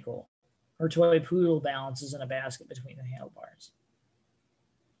motorcycle. Her toy poodle balances in a basket between the handlebars.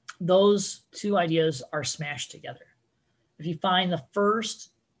 Those two ideas are smashed together. If you find the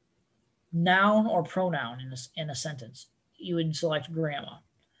first noun or pronoun in a sentence, you would select grandma.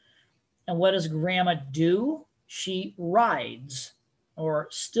 And what does grandma do? She rides, or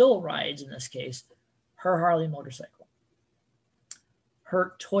still rides in this case, her Harley motorcycle.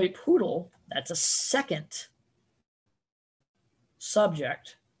 Her toy poodle, that's a second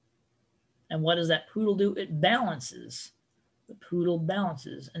subject. And what does that poodle do? It balances. The poodle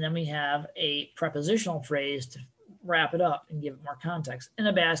balances. And then we have a prepositional phrase to wrap it up and give it more context, in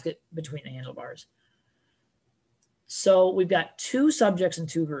a basket between the handlebars. So we've got two subjects and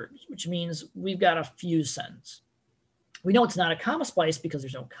two verbs, which means we've got a fused sentence. We know it's not a comma splice because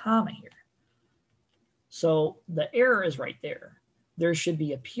there's no comma here. So the error is right there. There should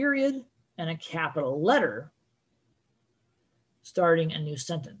be a period and a capital letter starting a new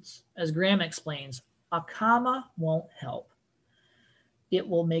sentence. As Graham explains, a comma won't help. It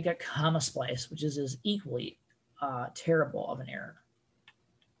will make a comma splice, which is as equally terrible of an error.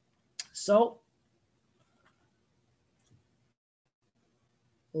 So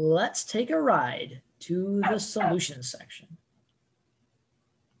let's take a ride to the solution section.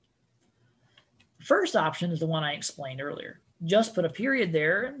 The first option is the one I explained earlier. Just put a period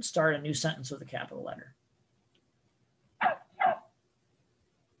there and start a new sentence with a capital letter.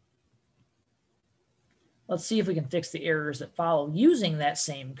 Let's see if we can fix the errors that follow using that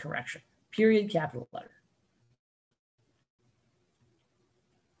same correction. Period, capital letter.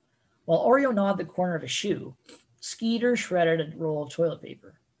 While Oreo gnawed the corner of a shoe, Skeeter shredded a roll of toilet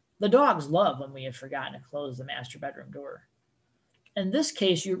paper. The dogs love when we have forgotten to close the master bedroom door. In this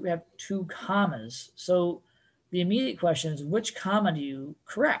case, you have two commas. So the immediate question is, which comma do you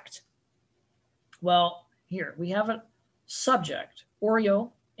correct? Well, here we have a subject,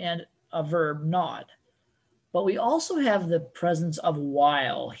 Oreo, and a verb, gnawed. But we also have the presence of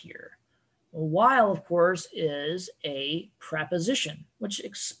while here. While, of course, is a preposition, which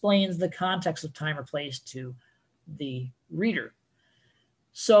explains the context of time or place to the reader.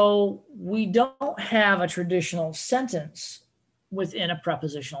 So we don't have a traditional sentence within a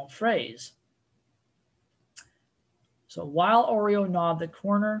prepositional phrase. So while Oreo gnawed the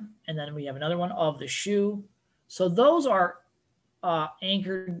corner, and then we have another one of the shoe. So those are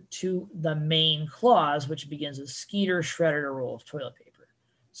anchored to the main clause, which begins with Skeeter shredded a roll of toilet paper.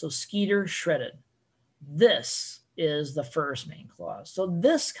 So Skeeter shredded. This is the first main clause. So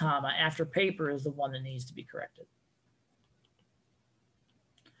this comma after paper is the one that needs to be corrected.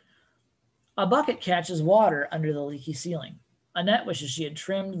 A bucket catches water under the leaky ceiling. Annette wishes she had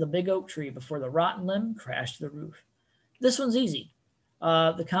trimmed the big oak tree before the rotten limb crashed to the roof. This one's easy.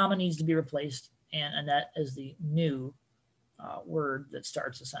 The comma needs to be replaced, and Annette is the new word that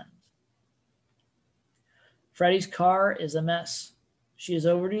starts a sentence. Freddie's car is a mess. She has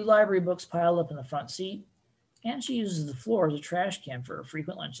overdue library books piled up in the front seat, and she uses the floor as a trash can for her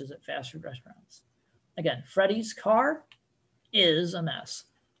frequent lunches at fast food restaurants. Again, Freddie's car is a mess.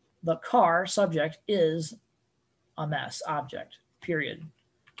 The car subject is a mess object, period.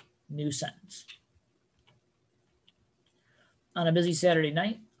 New sentence. On a busy Saturday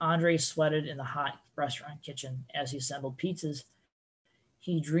night, Andre sweated in the hot restaurant kitchen as he assembled pizzas.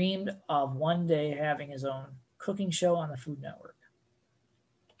 He dreamed of one day having his own cooking show on the Food Network.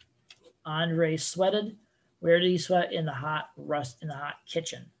 Andre sweated. Where did he sweat? In the hot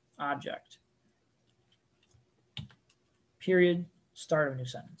kitchen object. Period. Start of a new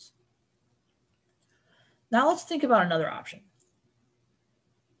sentence. Now let's think about another option.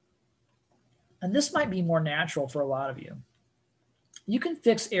 And this might be more natural for a lot of you. You can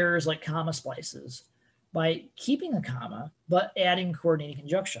fix errors like comma splices by keeping the comma, but adding coordinating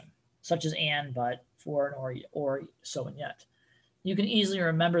conjunction, such as and, but, for, and, or, so, and yet. You can easily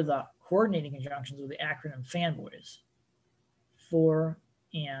remember the coordinating conjunctions with the acronym FANBOYS. For,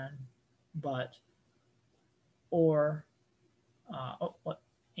 and, but, or,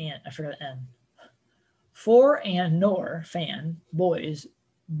 and, I forgot the N. For and nor, fan, boys,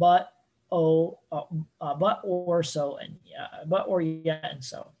 but, but, or, so, and but, or, yet, and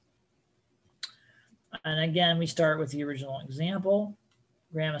so. And again, we start with the original example.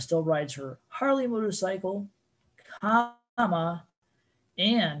 Grandma still rides her Harley motorcycle, comma,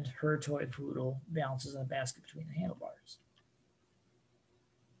 and her toy poodle bounces in a basket between the handlebars.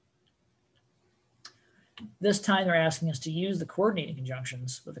 This time they're asking us to use the coordinating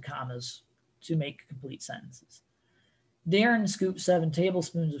conjunctions with the commas to make complete sentences. Darren scooped 7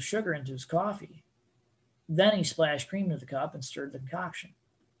 tablespoons of sugar into his coffee. Then he splashed cream into the cup and stirred the concoction.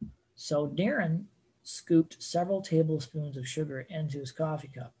 So Darren scooped several tablespoons of sugar into his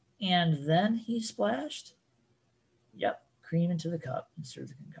coffee cup. And then he splashed, cream into the cup and stirred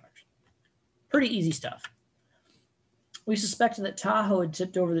the concoction. Pretty easy stuff. We suspected that Tahoe had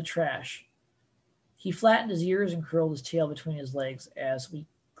tipped over the trash. He flattened his ears and curled his tail between his legs as we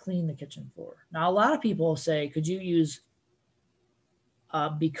cleaned the kitchen floor. Now, a lot of people say, could you use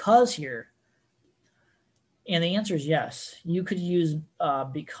because here? And the answer is yes. You could use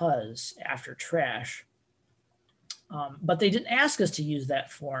because after trash. But they didn't ask us to use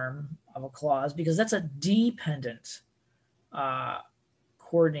that form of a clause because that's a dependent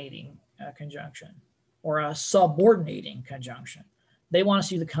coordinating conjunction or a subordinating conjunction. They want us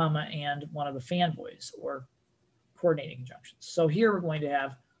to use the comma and one of the fanboys or coordinating conjunctions. So here we're going to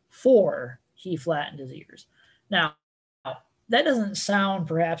have for he flattened his ears. Now, that doesn't sound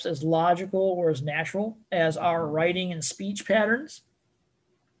perhaps as logical or as natural as our writing and speech patterns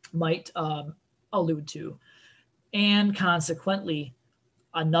might allude to. And consequently,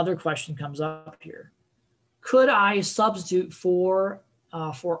 another question comes up here. Could I substitute for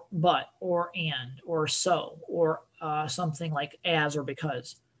but or and or so or something like as or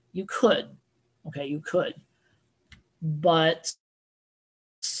because? You could. Okay, you could. But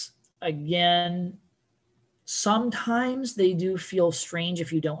again, sometimes they do feel strange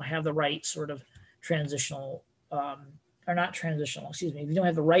if you don't have the right sort of transitional, or not transitional, excuse me, if you don't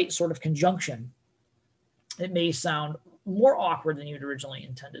have the right sort of conjunction, it may sound more awkward than you'd originally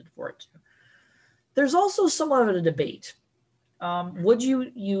intended for it to. There's also somewhat of a debate. Would you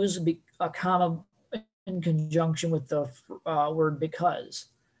use a comma in conjunction with the word because?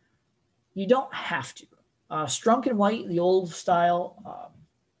 You don't have to. Strunk and White, the old style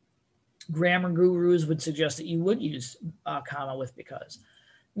grammar gurus would suggest that you would use a comma with because.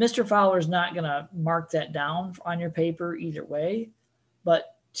 Mr. Fowler's not going to mark that down on your paper either way,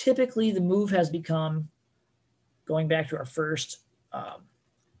 but typically the move has become, going back to our first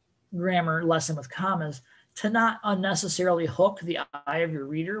grammar lesson with commas, to not unnecessarily hook the eye of your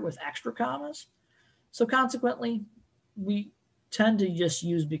reader with extra commas. So consequently, we tend to just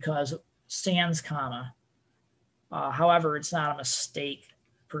use because sans comma. However, it's not a mistake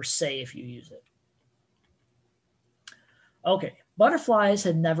per se if you use it. Okay, butterflies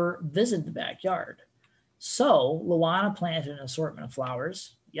had never visited the backyard. So Luana planted an assortment of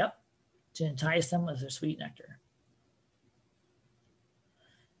flowers, to entice them with their sweet nectar.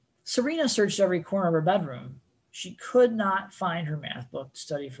 Serena searched every corner of her bedroom. She could not find her math book to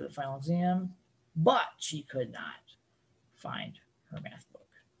study for the final exam, but she could not find her math book.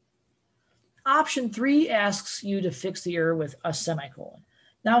 Option 3 asks you to fix the error with a semicolon.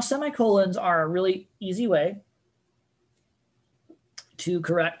 Now, semicolons are a really easy way to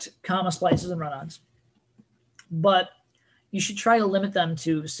correct comma splices and run-ons, but you should try to limit them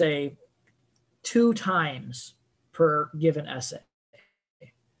to, say, 2 times per given essay.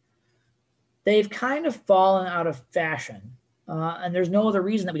 they've kind of fallen out of fashion. And there's no other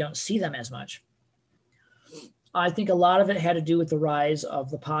reason that we don't see them as much. I think a lot of it had to do with the rise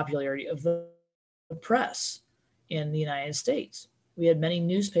of the popularity of the press in the United States. We had many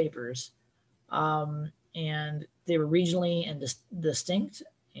newspapers, and they were regionally and distinct.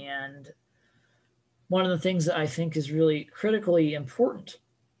 And one of the things that I think is really critically important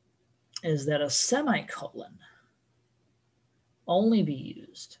is that a semicolon only be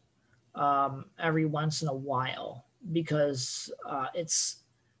used every once in a while, because it's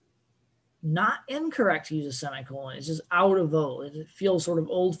not incorrect to use a semicolon. It's just out of vogue. It feels sort of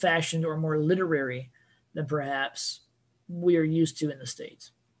old-fashioned or more literary than perhaps we're used to in the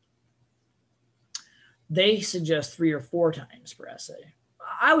States. They suggest 3 or 4 times per essay.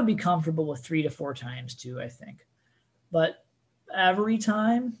 I would be comfortable with 3 to 4 times too, I think. But every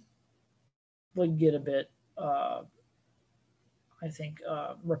time would get a bit, I think,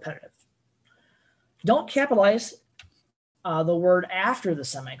 repetitive. Don't capitalize the word after the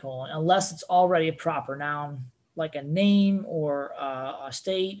semicolon unless it's already a proper noun, like a name or a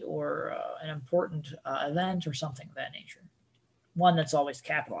state or an important event or something of that nature. One that's always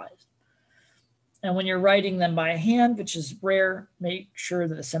capitalized. And when you're writing them by hand, which is rare, make sure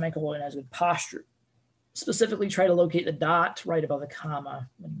that the semicolon has good posture. Specifically, try to locate the dot right above the comma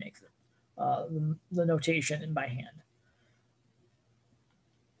when you make the notation and by hand.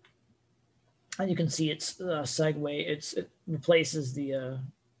 And you can see it's segue. It replaces the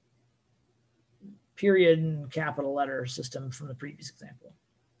period and capital letter system from the previous example.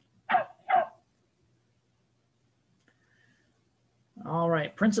 All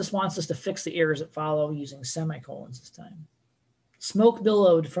right, Princess wants us to fix the errors that follow using semicolons this time. Smoke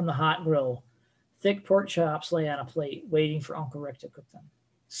billowed from the hot grill. Thick pork chops lay on a plate, waiting for Uncle Rick to cook them.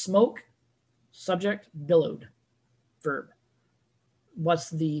 Smoke, subject, billowed, verb.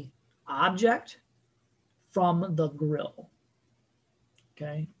 What's the object? From the grill.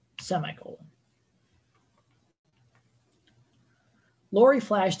 Okay, semicolon. Lori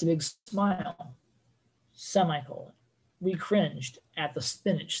flashed a big smile. Semicolon. We cringed at the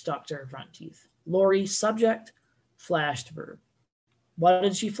spinach stuck to her front teeth. Lori, subject, flashed verb. What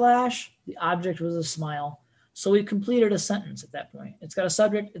did she flash? The object was a smile. So we've completed a sentence at that point. It's got a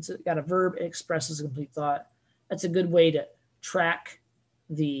subject, it's got a verb, it expresses a complete thought. That's a good way to track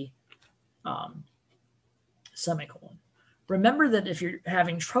the semicolon. Remember that if you're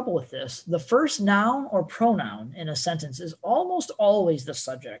having trouble with this, the first noun or pronoun in a sentence is almost always the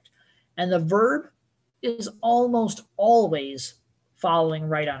subject, and the verb is almost always following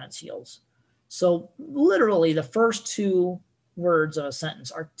right on its heels. So literally the first 2 words of a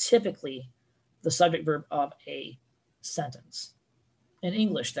sentence are typically the subject verb of a sentence. In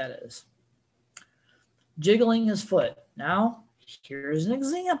English, that is. Jiggling his foot. Now, here's an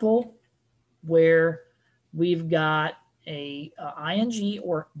example where we've got a ing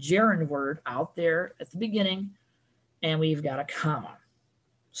or gerund word out there at the beginning, and we've got a comma.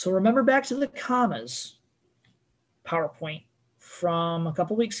 So remember back to the commas PowerPoint from a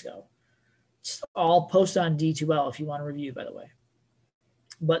couple weeks ago. It's all posted on D2L if you want to review, by the way.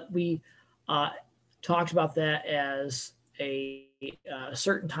 But we talked about that as a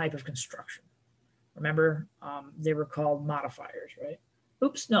certain type of construction. Remember, they were called modifiers, right?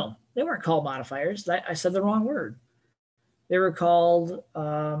 Oops, no, they weren't called modifiers. I said the wrong word. They were called,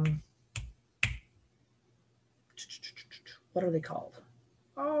 what are they called?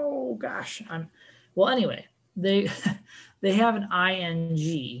 Oh gosh, well anyway, they have an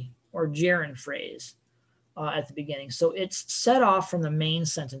ing or gerund phrase at the beginning. So it's set off from the main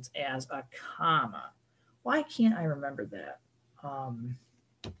sentence as a comma. Why can't I remember that?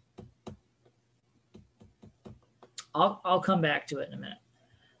 I'll come back to it in a minute.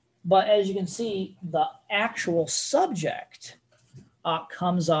 But as you can see, the actual subject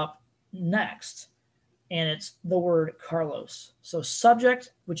comes up next, and it's the word Carlos. So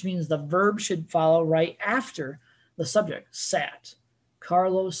subject, which means the verb should follow right after the subject, sat.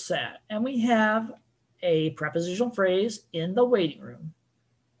 Carlos sat. And we have a prepositional phrase, in the waiting room.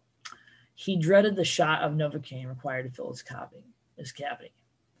 He dreaded the shot of Novocaine required to fill his cavity.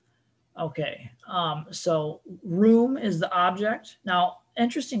 Okay, so room is the object. Now,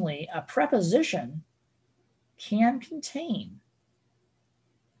 interestingly, a preposition can contain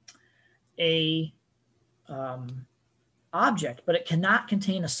a object, but it cannot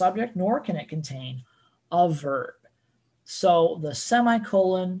contain a subject, nor can it contain a verb. So the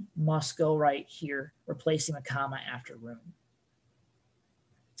semicolon must go right here, replacing a comma after room.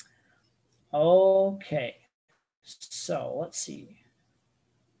 Okay, so let's see.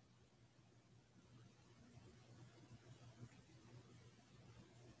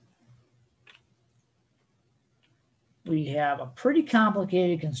 we have a pretty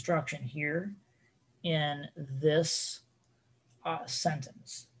complicated construction here in this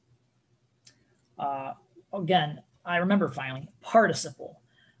sentence. Again, I remember finally, participle.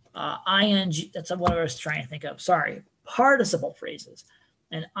 ing, that's what I was trying to think of. Sorry, participle phrases.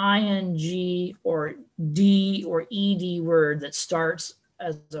 An ing or d or ed word that starts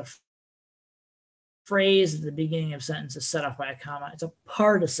as a phrase at the beginning of a sentence is set off by a comma. It's a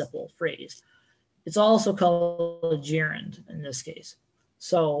participle phrase. It's also called a gerund in this case.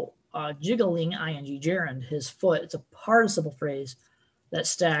 So jiggling ing, gerund, his foot, it's a participle phrase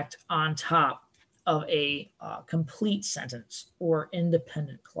that's stacked on top of a complete sentence or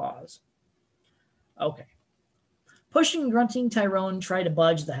independent clause. Okay. Pushing and grunting, Tyrone tried to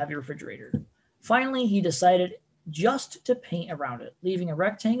budge the heavy refrigerator. Finally, he decided just to paint around it, leaving a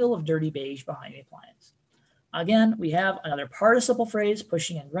rectangle of dirty beige behind the appliance. Again, we have another participle phrase,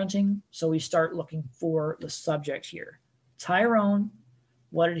 pushing and grunting, so we start looking for the subject here. Tyrone,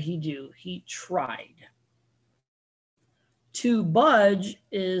 what did he do? He tried. To budge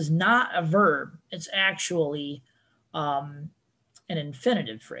is not a verb. It's actually an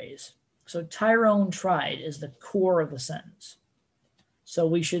infinitive phrase. So Tyrone tried is the core of the sentence. So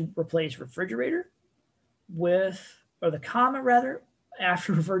we should replace refrigerator with, or the comma rather,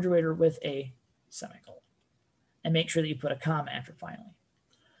 after refrigerator with a semicolon. And make sure that you put a comma after finally.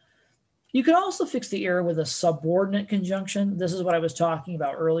 You can also fix the error with a subordinate conjunction. This is what I was talking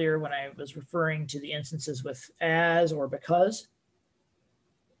about earlier when I was referring to the instances with as or because.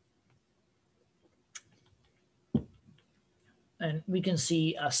 And we can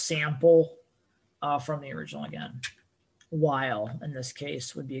see a sample from the original again. While, in this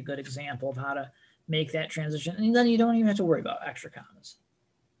case, would be a good example of how to make that transition. And then you don't even have to worry about extra commas.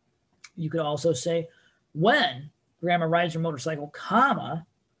 You could also say, when Grandma rides her motorcycle, comma,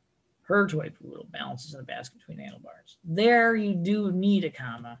 her toy poodle balances in a basket between the handlebars. There you do need a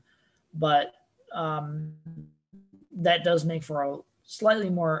comma, but that does make for a slightly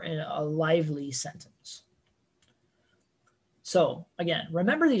more a lively sentence. So again,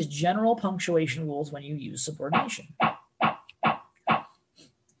 remember these general punctuation rules when you use subordination.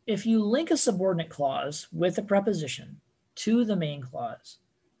 If you link a subordinate clause with a preposition to the main clause,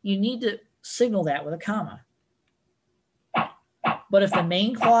 you need to signal that with a comma. But if the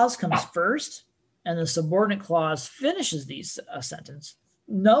main clause comes first and the subordinate clause finishes the sentence,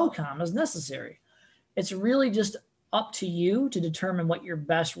 no comma is necessary. It's really just up to you to determine what your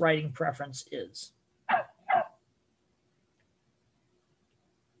best writing preference is.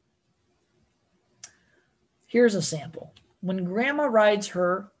 Here's a sample. When Grandma rides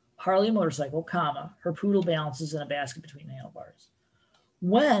her Harley motorcycle, comma, her poodle balances in a basket between the handlebars.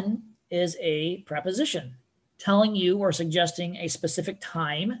 When is a preposition telling you or suggesting a specific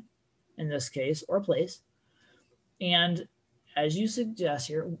time, in this case, or place. And as you suggest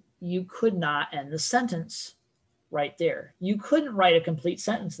here, you could not end the sentence right there. You couldn't write a complete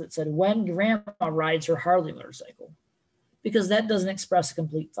sentence that said, when Grandma rides her Harley motorcycle, because that doesn't express a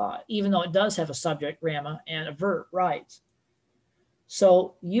complete thought, even though it does have a subject, Grandma, and a verb, rides.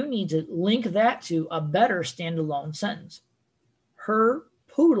 So you need to link that to a better standalone sentence. Her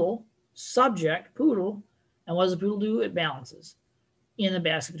poodle, subject, poodle, and what does the poodle do? It balances in the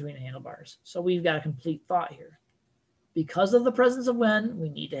basket between the handlebars. So we've got a complete thought here. Because of the presence of when, we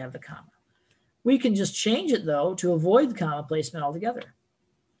need to have the comma. We can just change it, though, to avoid the comma placement altogether.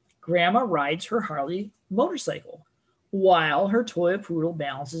 Grandma rides her Harley motorcycle while her toy poodle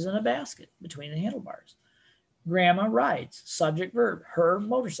balances in a basket between the handlebars. Grandma rides, subject, verb, her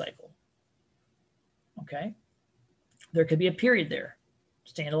motorcycle. Okay? There could be a period there,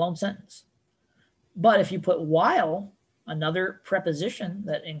 standalone sentence. But if you put while, another preposition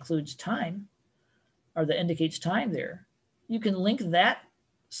that includes time, or that indicates time there, you can link that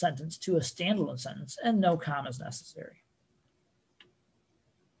sentence to a standalone sentence and no comma is necessary.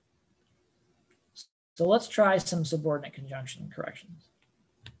 So let's try some subordinate conjunction corrections.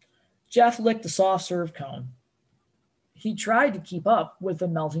 Jeff licked the soft serve cone. He tried to keep up with the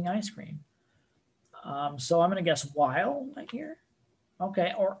melting ice cream. So I'm going to guess while right here.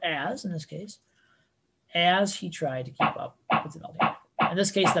 Okay, or as in this case. As he tried to keep up with the melting ice cream. In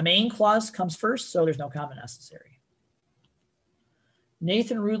this case, the main clause comes first, so there's no comma necessary.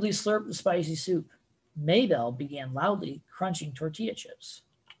 Nathan rudely slurped the spicy soup. Maybelle began loudly crunching tortilla chips.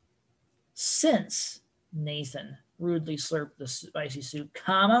 Since Nathan rudely slurped the spicy soup,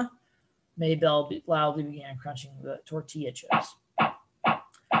 comma, Maybelle loudly began crunching the tortilla chips.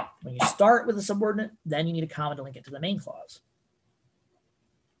 When you start with a subordinate, then you need a comma to link it to the main clause.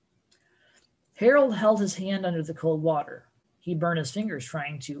 Harold held his hand under the cold water. He burned his fingers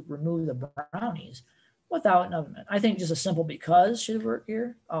trying to remove the brownies without an oven mitt. I think just a simple because should work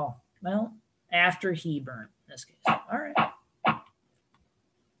here. Oh, well, after he burnt in this case. All right.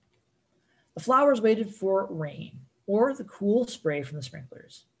 The flowers waited for rain or the cool spray from the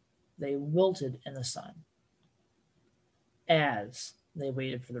sprinklers. They wilted in the sun. As they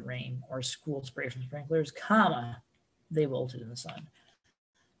waited for the rain or cool spray from sprinklers, comma, they wilted in the sun.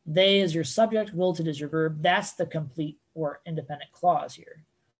 They is your subject, wilted is your verb. That's the complete or independent clause here.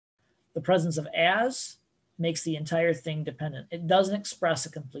 The presence of as makes the entire thing dependent. It doesn't express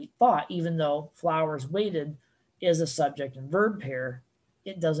a complete thought, even though flowers waited is a subject and verb pair.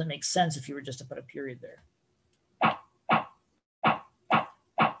 It doesn't make sense if you were just to put a period there.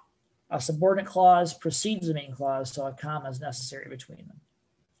 A subordinate clause precedes the main clause, so a comma is necessary between them.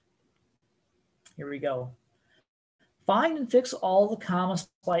 Here we go. Find and fix all the comma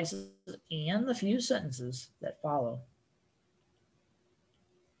splices and the few sentences that follow.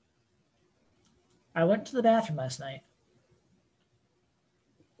 I went to the bathroom last night.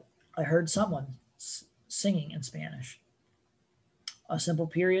 I heard someone singing in Spanish. A simple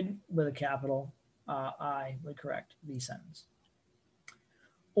period with a capital I would correct the sentence.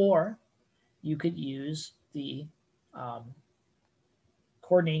 Or you could use the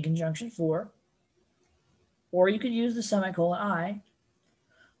coordinating conjunction for, or you could use the semicolon I,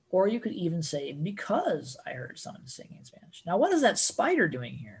 or you could even say, because I heard someone singing in Spanish. Now, what is that spider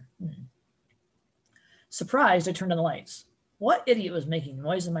doing here? Surprised, I turned on the lights. What idiot was making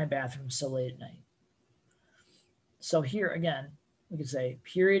noise in my bathroom so late at night? So here, again, we could say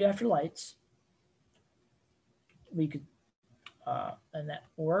period after lights. We could, and that,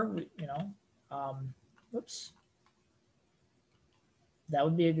 or, whoops. That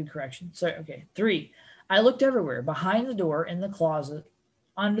would be a good correction. So, okay, 3. I looked everywhere, behind the door, in the closet,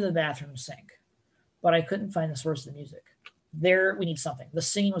 under the bathroom sink, but I couldn't find the source of the music. There, we need something. The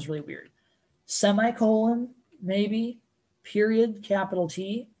singing was really weird. Semicolon, maybe, period, capital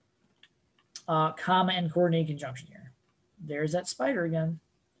T, comma, and coordinating conjunction here. There's that spider again.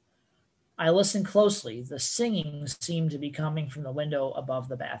 I listened closely. The singing seemed to be coming from the window above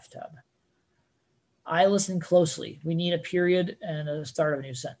the bathtub. I listened closely. We need a period and a start of a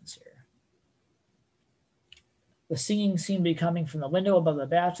new sentence here. The singing seemed to be coming from the window above the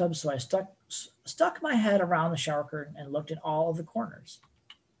bathtub, so I stuck my head around the shower curtain and looked in all of the corners.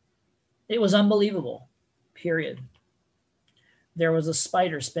 It was unbelievable, period. There was a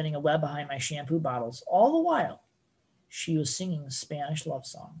spider spinning a web behind my shampoo bottles. All the while, she was singing Spanish love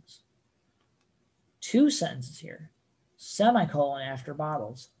songs. 2 sentences here, semicolon after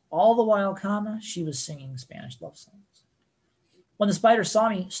bottles. All the while, comma, she was singing Spanish love songs. When the spider saw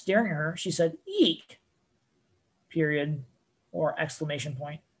me staring at her, she said, eek, period, or exclamation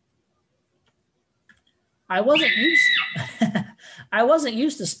point. I wasn't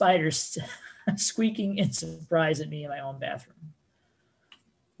used to spiders squeaking in surprise at me in my own bathroom.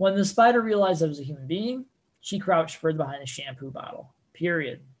 When the spider realized I was a human being, she crouched further behind the shampoo bottle,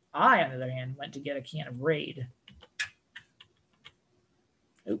 period. I, on the other hand, went to get a can of Raid.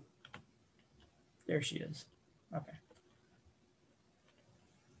 Oop. There she is. Okay.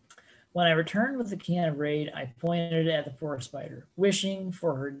 When I returned with the can of Raid, I pointed at the poor spider, wishing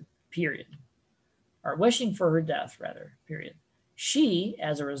for her, period. Or wishing for her death, rather, period. She,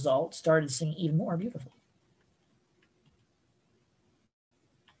 as a result, started singing even more beautifully.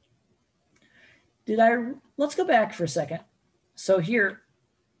 Let's go back for a second. So here,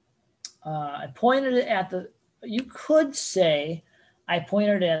 I pointed it at you could say, I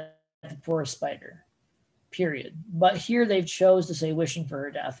pointed at the poor spider, period. But here they've chose to say wishing for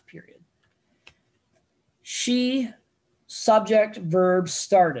her death, period. She, subject, verb,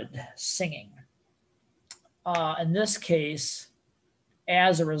 started singing. In this case,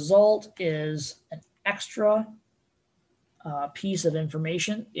 as a result is an extra piece of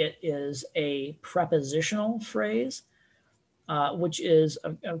information. It is a prepositional phrase, which is,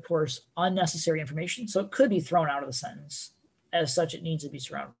 of course, unnecessary information. So it could be thrown out of the sentence. As such, it needs to be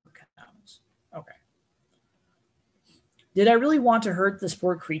surrounded with commas. Okay. Did I really want to hurt this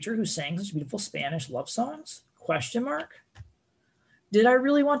poor creature who sang such beautiful Spanish love songs? Question mark. Did I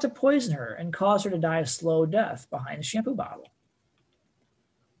really want to poison her and cause her to die a slow death behind the shampoo bottle?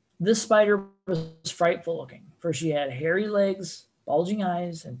 This spider was frightful looking, for she had hairy legs, bulging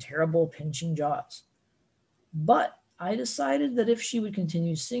eyes, and terrible pinching jaws. But I decided that if she would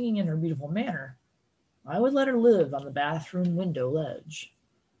continue singing in her beautiful manner, I would let her live on the bathroom window ledge.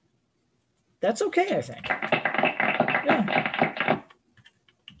 That's okay, I think. Yeah.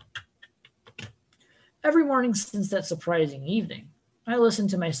 Every morning since that surprising evening, I listen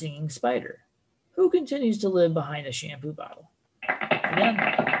to my singing spider, who continues to live behind a shampoo bottle. Again.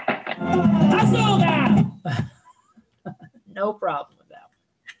 I saw that! No problem with that.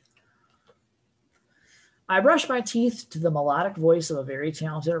 I brush my teeth to the melodic voice of a very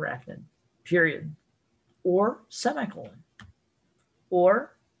talented arachnid, period, or semicolon,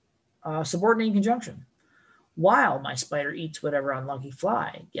 or subordinating conjunction. While my spider eats whatever unlucky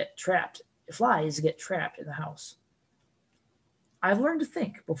flies get trapped in the house. I've learned to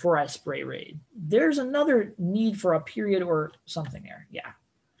think before I spray raid. There's another need for a period or something there.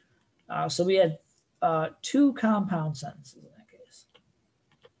 Yeah. So we had 2 compound sentences in that case.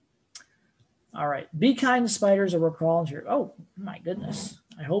 All right. Be kind to spiders or we're crawling here. Oh, my goodness.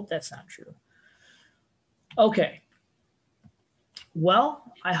 I hope that's not true. Okay.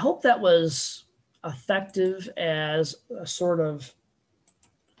 Well, I hope that was effective as a sort of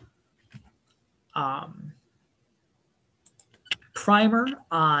primer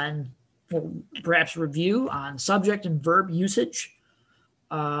on, or perhaps review on subject and verb usage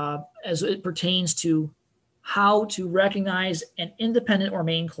as it pertains to how to recognize an independent or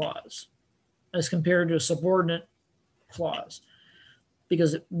main clause as compared to a subordinate clause.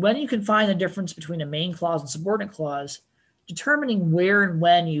 Because when you can find the difference between a main clause and subordinate clause, determining where and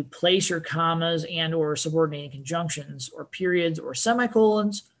when you place your commas and or subordinating conjunctions or periods or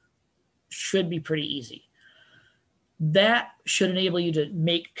semicolons should be pretty easy. That should enable you to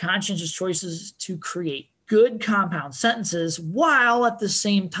make conscientious choices to create good compound sentences while at the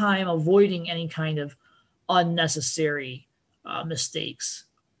same time avoiding any kind of unnecessary mistakes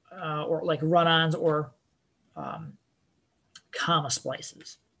or like run-ons or comma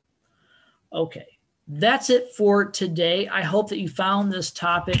splices. Okay, that's it for today. I hope that you found this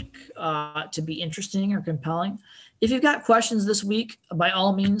topic to be interesting or compelling. If you've got questions this week, by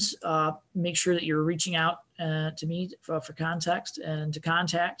all means, make sure that you're reaching out to me for context and to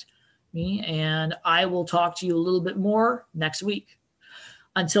contact me, and I will talk to you a little bit more next week.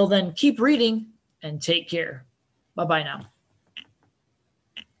 Until then, keep reading and take care. Bye-bye now.